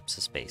to the depths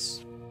of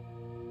space.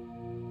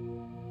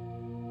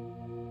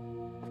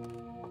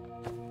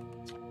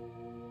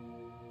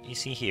 You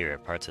see here are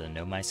parts of the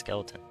Nomai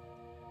skeleton.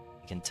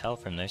 You can tell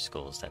from their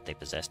skulls that they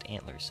possessed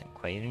antlers and,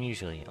 quite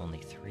unusually, only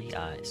 3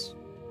 eyes.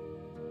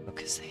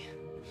 Because they...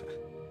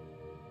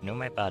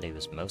 Nomai body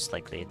was most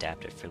likely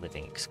adapted for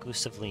living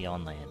exclusively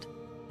on land.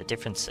 The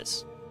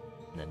differences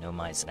in the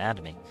Nomai's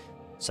anatomy,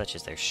 such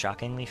as their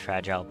shockingly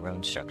fragile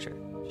bone structure,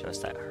 show us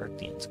that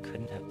Hercleans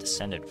couldn't have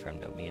descended from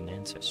Nomian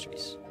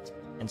ancestors.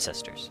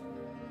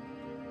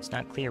 It's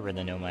not clear where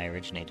the Nomai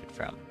originated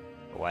from,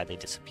 or why they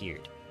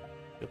disappeared.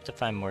 We hope to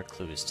find more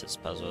clues to this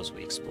puzzle as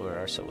we explore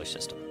our solar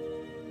system.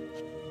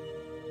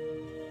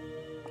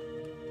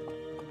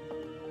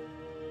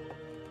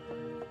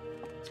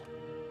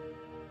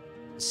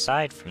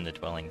 Aside from the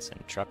dwellings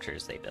and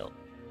structures they built,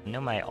 the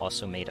Nomai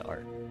also made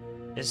art.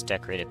 This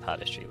decorated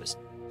pottery was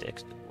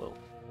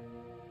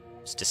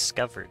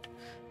discovered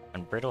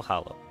on Brittle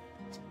Hollow.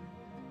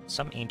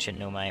 Some ancient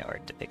Nomai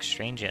art depicts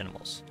strange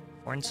animals,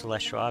 foreign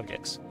celestial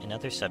objects, and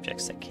other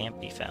subjects that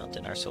can't be found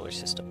in our solar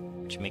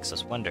system, which makes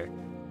us wonder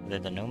whether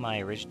the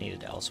Nomai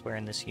originated elsewhere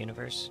in this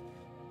universe,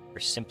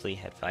 or simply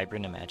had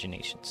vibrant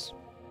imaginations.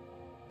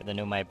 Were the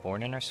Nomai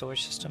born in our solar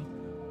system?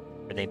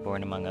 Were they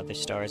born among other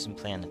stars and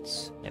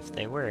planets? And if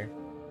they were,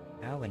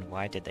 how and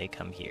why did they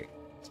come here?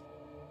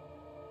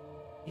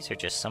 These are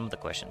just some of the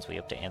questions we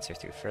hope to answer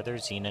through further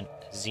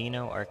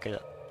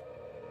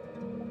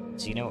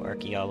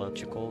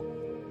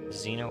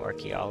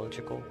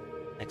xenoarchaeological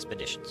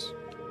expeditions.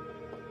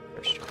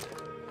 First.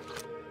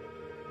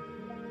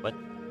 What?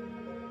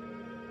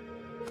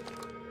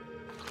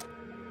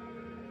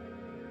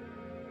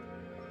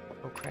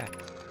 Oh crap.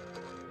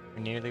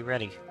 We're nearly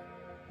ready.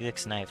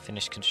 Felix and I have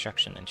finished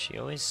construction, and she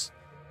always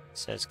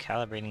says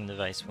calibrating the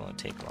device won't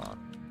take long.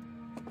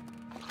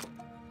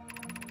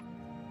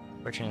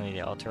 Fortunately, the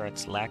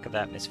Alterart's lack of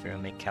atmosphere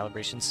will make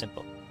calibration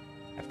simple.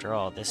 After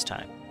all, this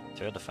time, I'm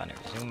thrilled to finally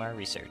resume our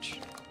research.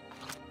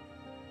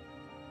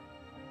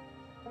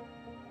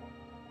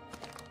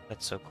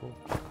 That's so cool.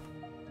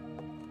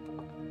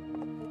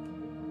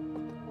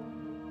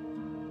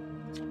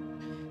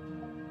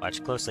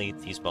 Watch closely,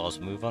 these balls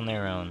move on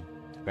their own.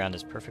 The ground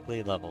is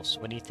perfectly level, so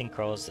what do you think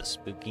crawls this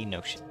spooky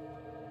notion?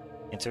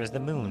 Answer is the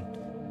moon.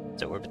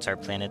 As it orbits our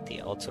planet,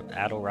 the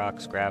outer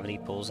rock's gravity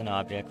pulls an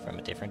object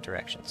from different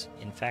directions.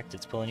 In fact,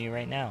 it's pulling you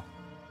right now.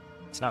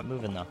 It's not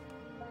moving though.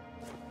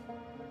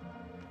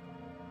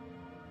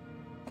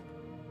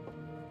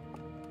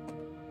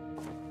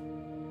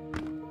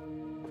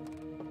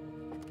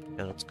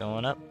 So it's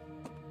going up.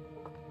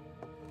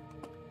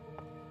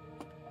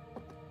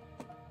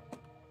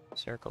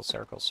 Circle,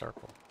 circle,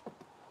 circle.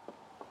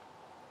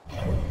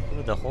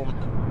 Ooh, the whole...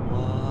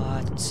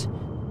 What?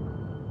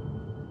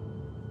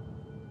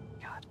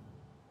 God.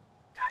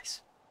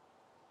 Guys.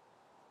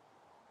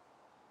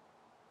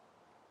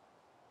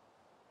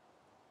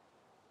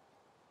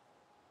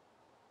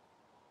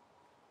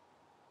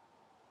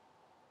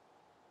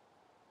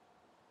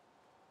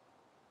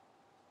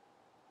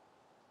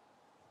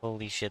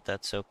 Holy shit,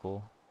 that's so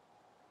cool.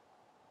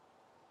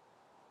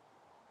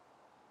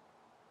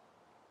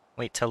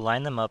 Wait, to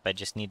line them up, I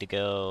just need to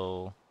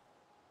go...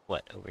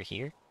 What, over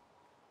here?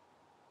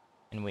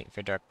 And wait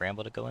for Dark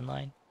Bramble to go in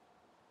line?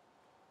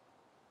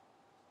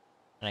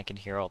 And I can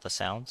hear all the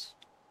sounds?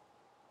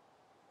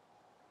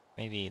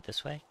 Maybe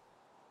this way?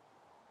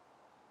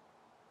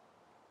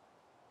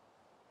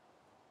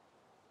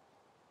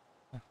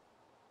 Huh.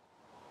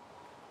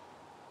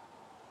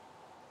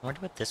 I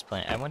wonder what this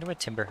plant... I wonder what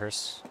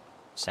Timberhurst's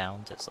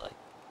sound is like.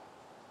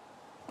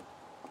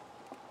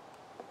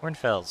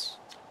 Hornfells.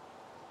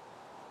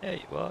 There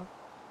you are.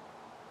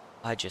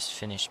 I just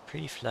finished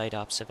pre-flight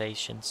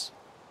observations.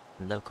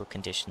 Local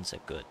conditions are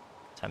good.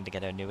 Time to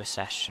get our newest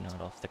astronaut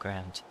off the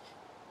ground.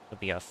 He'll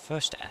be our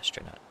first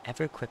astronaut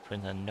ever equipped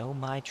with a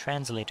Nomai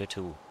translator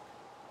tool.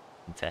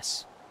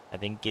 Confess,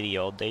 I've been giddy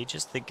all day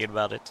just thinking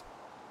about it.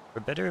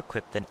 We're better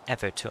equipped than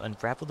ever to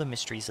unravel the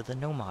mysteries of the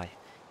Nomai.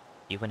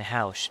 You and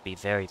Hal should be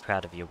very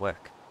proud of your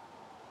work.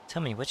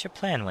 Tell me, what's your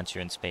plan once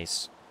you're in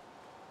space?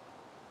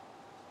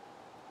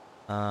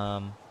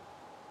 I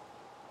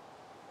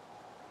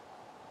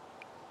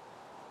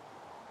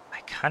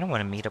kind of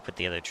want to meet up with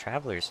the other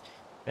travelers.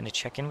 Gonna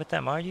check in with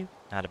them, are you?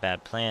 Not a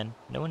bad plan.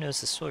 No one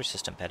knows the solar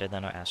system better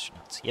than our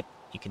astronauts. Yep,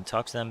 you can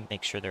talk to them,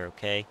 make sure they're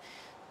okay.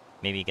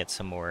 Maybe get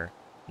some more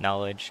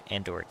knowledge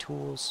and or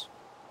tools.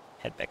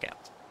 Head back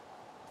out.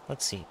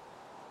 Let's see.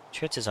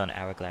 Tritz is on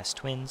Hourglass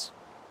Twins.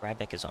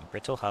 Rybeck is on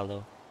Brittle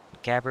Hollow.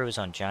 And Gabbro is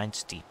on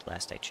Giant's Deep,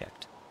 last I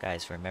checked.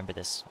 Guys, remember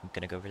this. I'm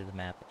gonna go over to the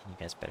map, and you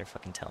guys better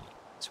fucking tell me.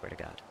 I swear to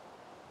God.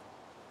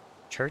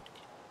 Church.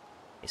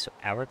 Okay, so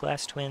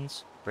Hourglass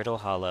Twins, Brittle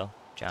Hollow,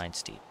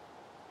 Giant's Deep.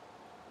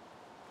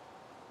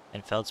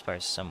 And Feldspar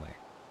is somewhere.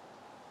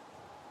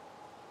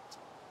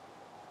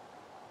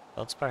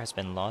 Feldspar has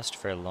been lost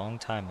for a long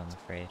time, I'm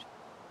afraid.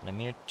 On a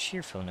mere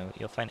cheerful note,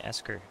 you'll find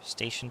Esker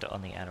stationed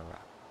on the Outer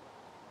Rock.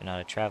 You're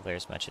not a traveler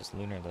as much as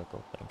lunar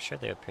local, but I'm sure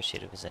they'll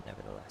appreciate a visit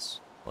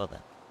nevertheless. Well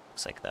then,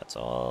 looks like that's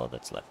all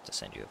that's left to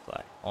send you a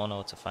fly. All in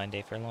all, it's a fine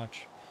day for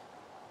launch.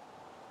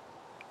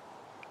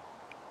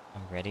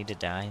 I'm ready to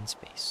die in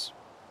space.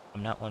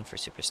 I'm not one for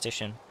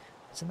superstition.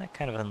 Isn't that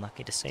kind of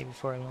unlucky to say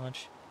before I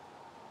launch?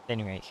 At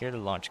any rate, here are the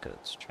launch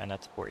codes. Try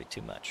not to bore you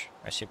too much.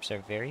 Our ships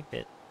are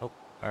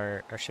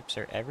our ships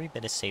are every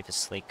bit as safe as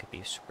Slate could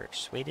be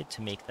persuaded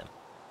to make them.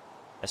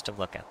 Best of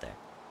luck out there.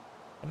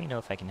 Let me know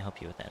if I can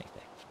help you with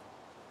anything.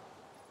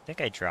 I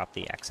think I dropped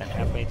the accent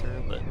halfway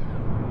through, but...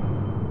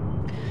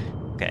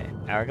 Okay,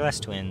 Hourglass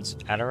Twins,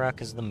 Outer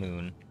Rock is the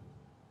moon,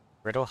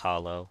 Brittle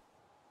Hollow.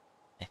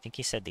 I think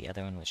he said the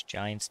other one was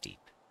Giant's Deep.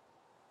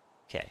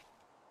 Okay.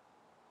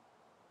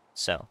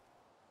 So.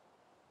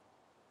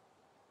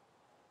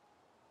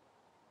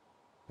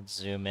 Let's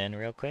zoom in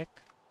real quick.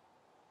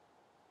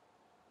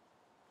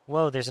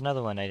 Whoa, there's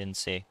another one I didn't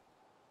see.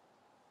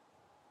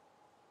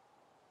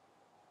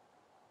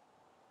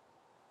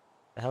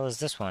 The hell is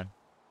this one?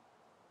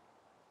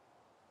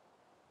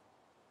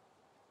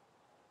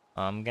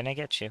 I'm gonna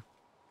get you.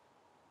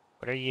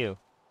 What are you?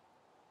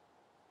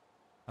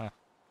 Huh.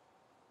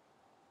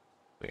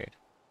 Weird.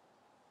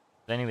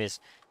 But anyways,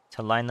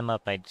 to line them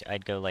up,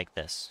 I'd go like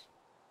this.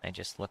 I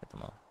just look at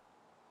them all.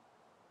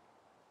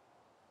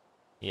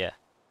 Yeah.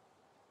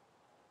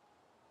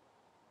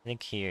 I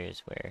think here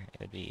is where it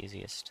would be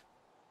easiest.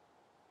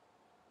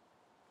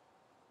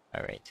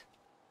 Alright.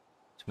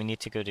 So we need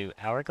to go to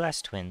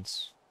Hourglass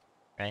Twins,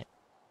 right?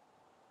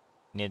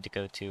 We need to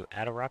go to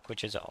Outer Rock,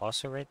 which is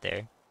also right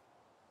there.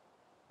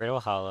 Brittle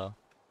Hollow.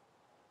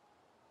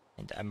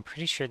 And I'm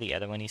pretty sure the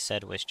other one he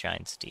said was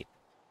Giant's Deep.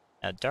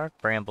 Now, Dark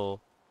Bramble,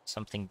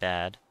 something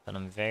bad, but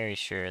I'm very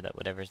sure that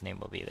whatever's name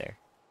will be there.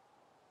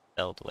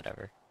 Beld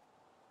whatever.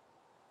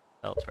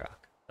 Beld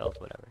Rock. Beld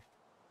whatever.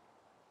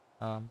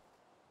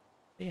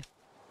 Yeah.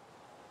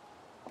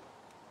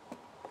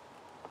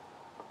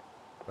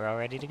 We're all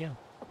ready to go.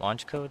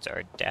 Launch codes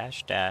are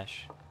dash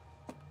dash.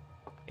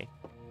 Okay.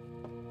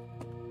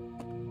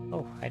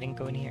 Oh, I didn't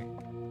go in here.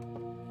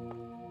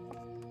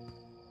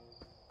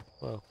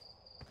 Whoa.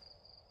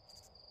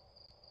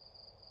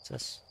 What's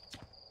this?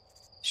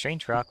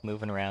 Strange rock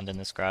moving around in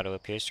this grotto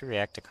appears to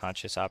react to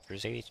conscious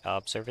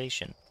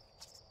observation.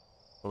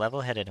 The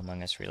level-headed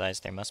among us realize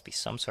there must be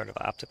some sort of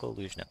optical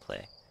illusion at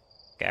play.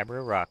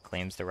 Gabbro Rock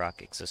claims the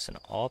rock exists in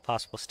all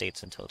possible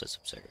states until it is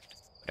observed.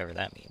 Whatever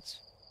that means.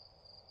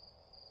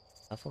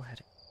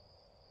 Level-headed.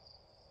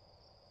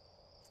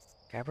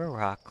 Gabbro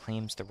Rock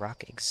claims the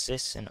rock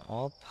exists in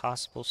all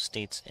possible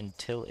states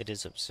until it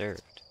is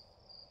observed.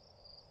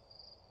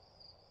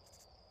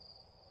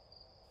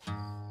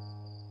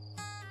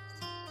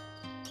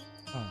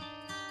 Huh.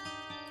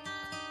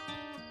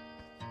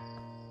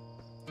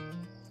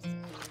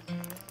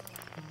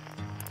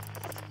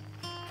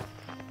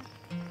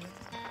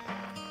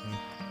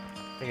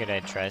 Figured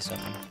I'd try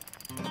something.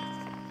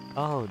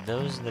 Oh,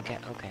 those are the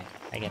okay,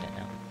 I get it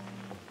now.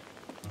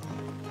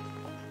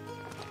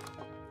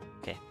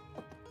 Okay.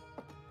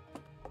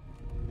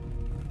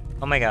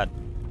 Oh my god.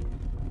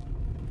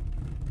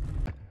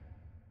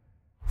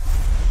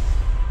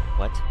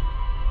 What?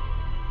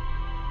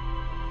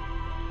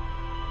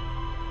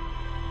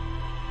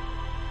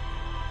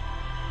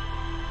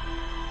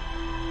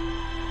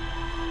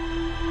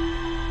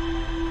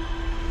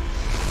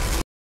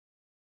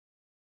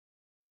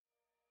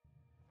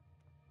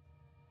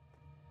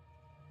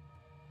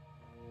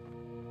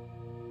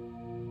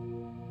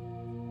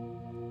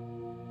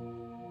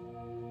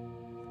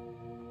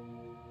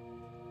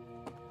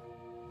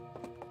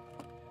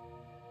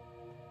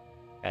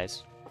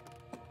 Guys.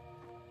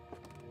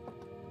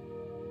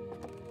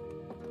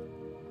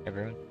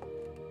 Everyone.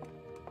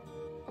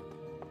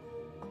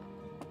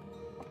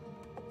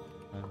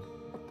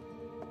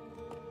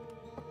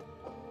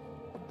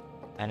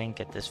 I didn't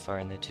get this far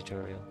in the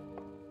tutorial.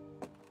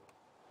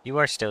 You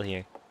are still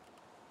here.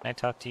 Can I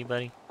talk to you,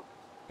 buddy?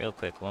 Real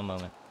quick, one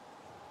moment.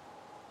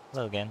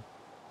 Hello again.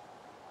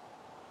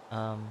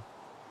 Tell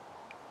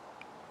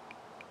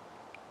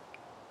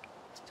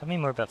me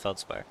more about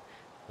Feldspar.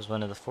 Was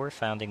one of the 4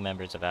 founding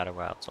members of Outer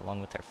Wilds,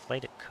 along with their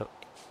flight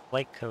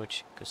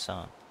coach,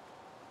 Gusan,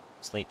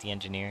 Slate the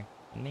engineer,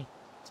 and me.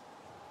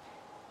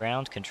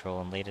 Ground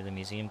control and later the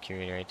museum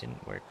curator, I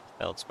didn't work with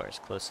Feldspar as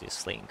closely as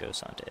Slate and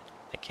Gusan did.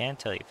 I can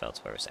tell you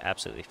Feldspar was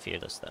absolutely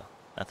fearless, though.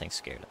 Nothing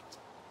scared him.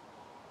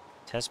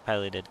 Test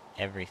piloted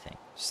everything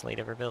Slate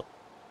ever built.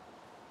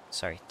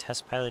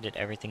 Test piloted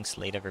everything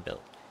Slate ever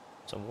built.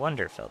 It's a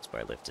wonder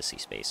Feldspar lived to see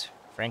space.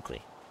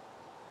 Frankly,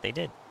 they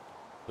did.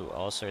 Flew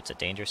all sorts of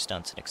dangerous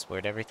stunts and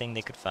explored everything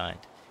they could find.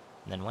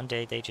 And then one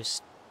day they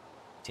just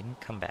didn't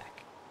come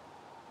back.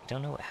 I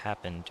don't know what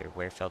happened or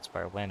where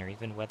Feldspar went or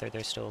even whether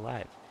they're still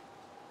alive.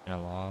 It's been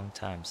a long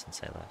time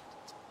since I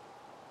left.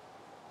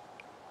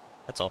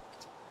 That's all.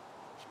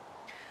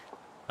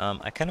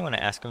 I kind of want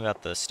to ask him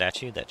about the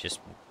statue that just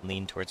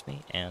leaned towards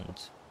me and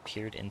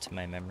peered into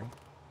my memory.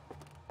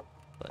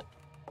 But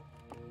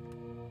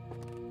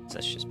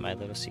that's just my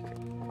little secret.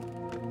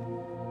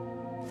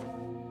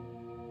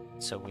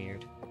 It's so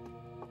weird.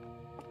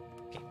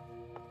 Okay.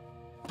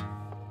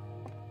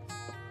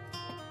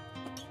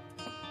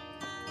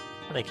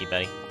 I like you,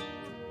 buddy.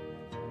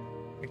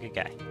 You're a good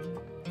guy.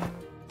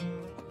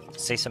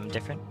 Say something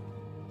different?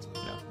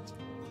 No.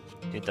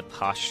 Dude, the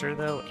posture,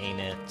 though, ain't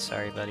it?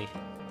 Sorry, buddy.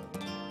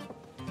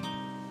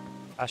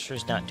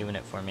 Posture's not doing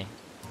it for me.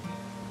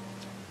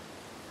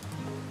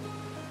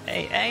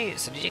 Hey,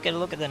 so did you get a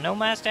look at the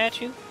Nomad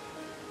statue?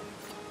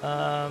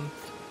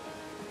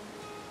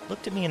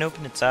 Looked at me and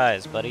opened its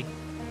eyes, buddy.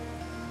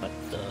 But,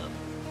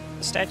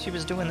 the statue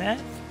was doing that?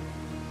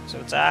 So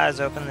its eyes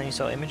open and then you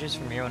saw images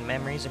from your own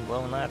memories and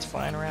glowing lights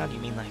flying around? You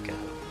mean like a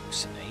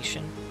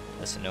hallucination?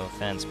 Listen, no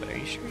offense, but are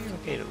you sure you're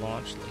okay to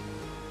launch,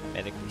 like,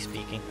 medically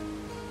speaking?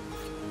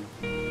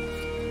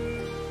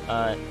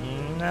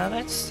 No,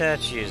 that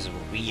statue is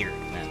weird,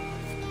 man.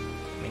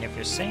 I mean, if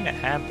you're saying it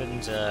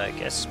happened, I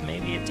guess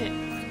maybe it did.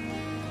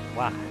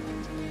 Why?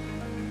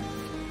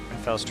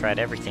 Fells tried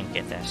everything to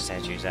get that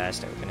statue's eyes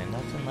to open, and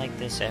nothing like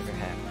this ever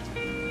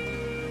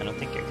happened. I don't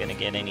think you're gonna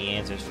get any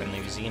answers from the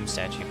museum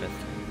statue, but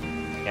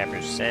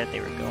Gabbro said they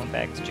were going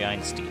back to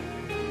Giant Steel.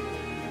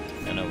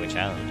 I don't know which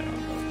island they're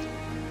on,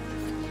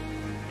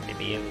 though. They'd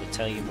be able to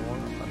tell you more.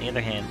 On the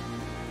other hand,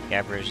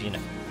 Gabbro's,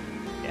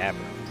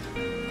 Gabbro.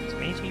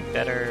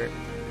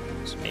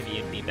 So maybe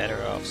you'd be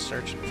better off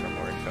searching for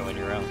more info on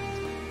your own.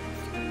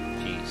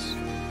 Jeez,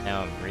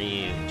 now I'm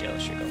really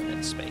jealous you're going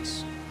into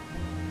space.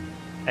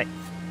 Hey.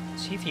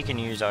 See if you can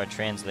use our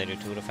translator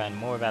tool to find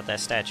more about that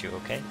statue,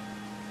 okay?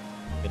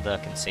 Good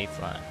luck and safe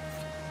flying.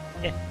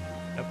 Yeah,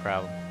 no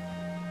problem.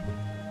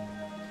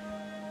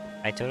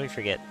 I totally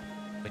forget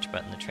which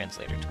button the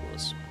translator tool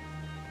is.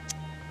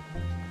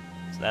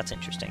 So that's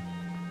interesting.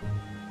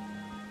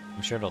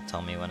 I'm sure it'll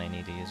tell me when I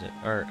need to use it.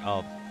 Or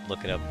I'll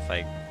look it up if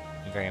I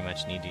very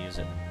much need to use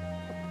it.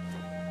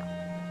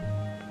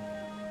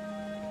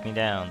 Put me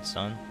down,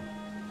 son.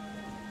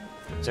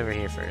 It's over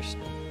here first.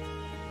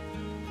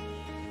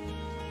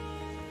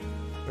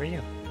 Who are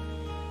you?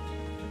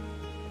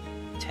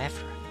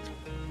 Tefra.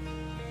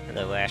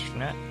 Hello,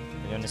 astronaut.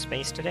 You going to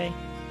space today?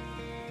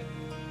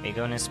 Are you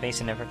going to space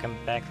and never come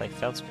back like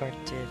Feldspar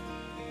did?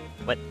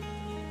 What?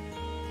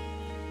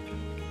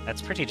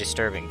 That's pretty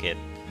disturbing, kid.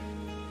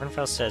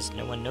 Hornfeld says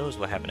no one knows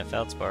what happened to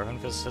Feldspar.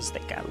 Hornfeld says they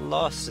got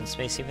lost in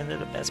space even though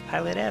they're the best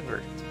pilot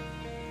ever.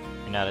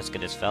 You're not as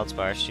good as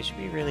Feldspar, so you should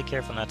be really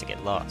careful not to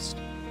get lost.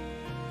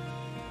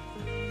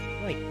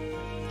 Wait,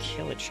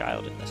 kill a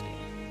child in this game.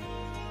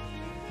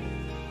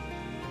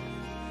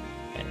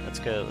 Okay, let's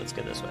go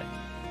this way.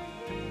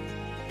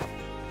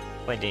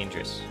 Quite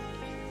dangerous.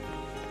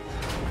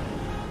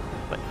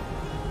 What?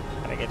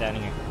 How do I get down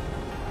here?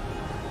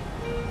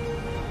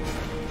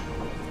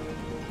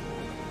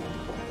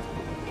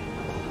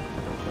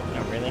 I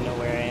don't really know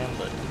where I am,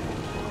 but...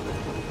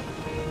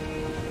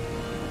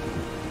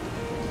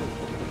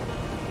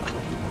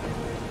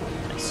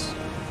 Nice.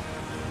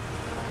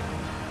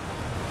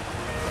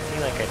 I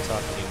feel like I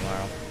talked to you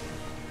tomorrow.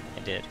 I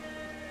did.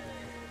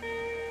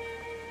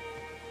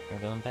 We're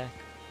going back.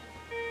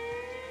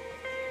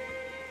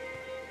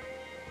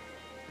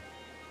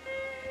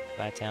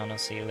 Bye, town. I'll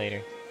see you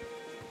later.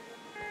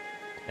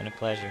 It's been a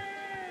pleasure.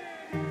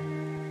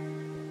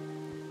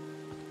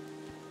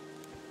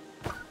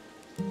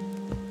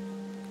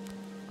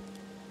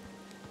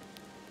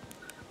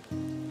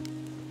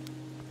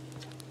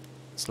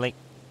 It's late.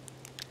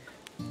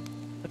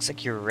 Looks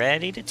like you're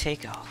ready to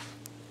take off.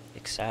 The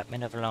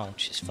excitement of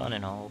launch is fun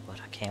and all, but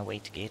I can't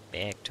wait to get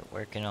back to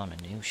working on a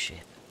new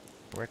ship.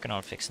 Working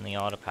on fixing the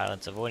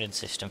autopilot's avoidance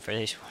system for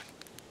this one.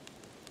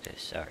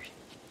 Sorry.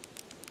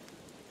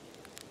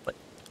 What?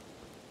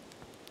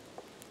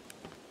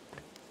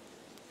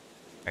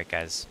 Alright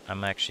guys,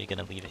 I'm actually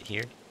gonna leave it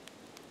here.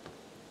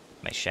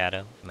 My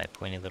shadow, my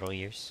pointy little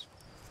ears.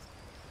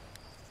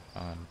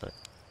 But...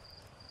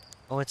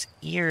 Oh, it's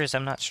ears!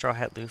 I'm not Straw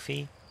Hat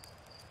Luffy.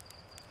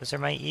 Those are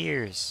my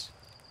ears.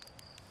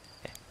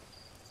 Okay.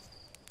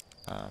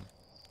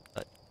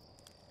 But...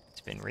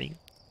 It's been real.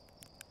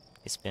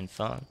 It's been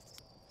fun.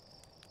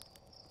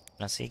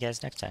 And I'll see you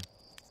guys next time.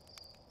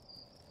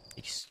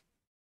 Peace.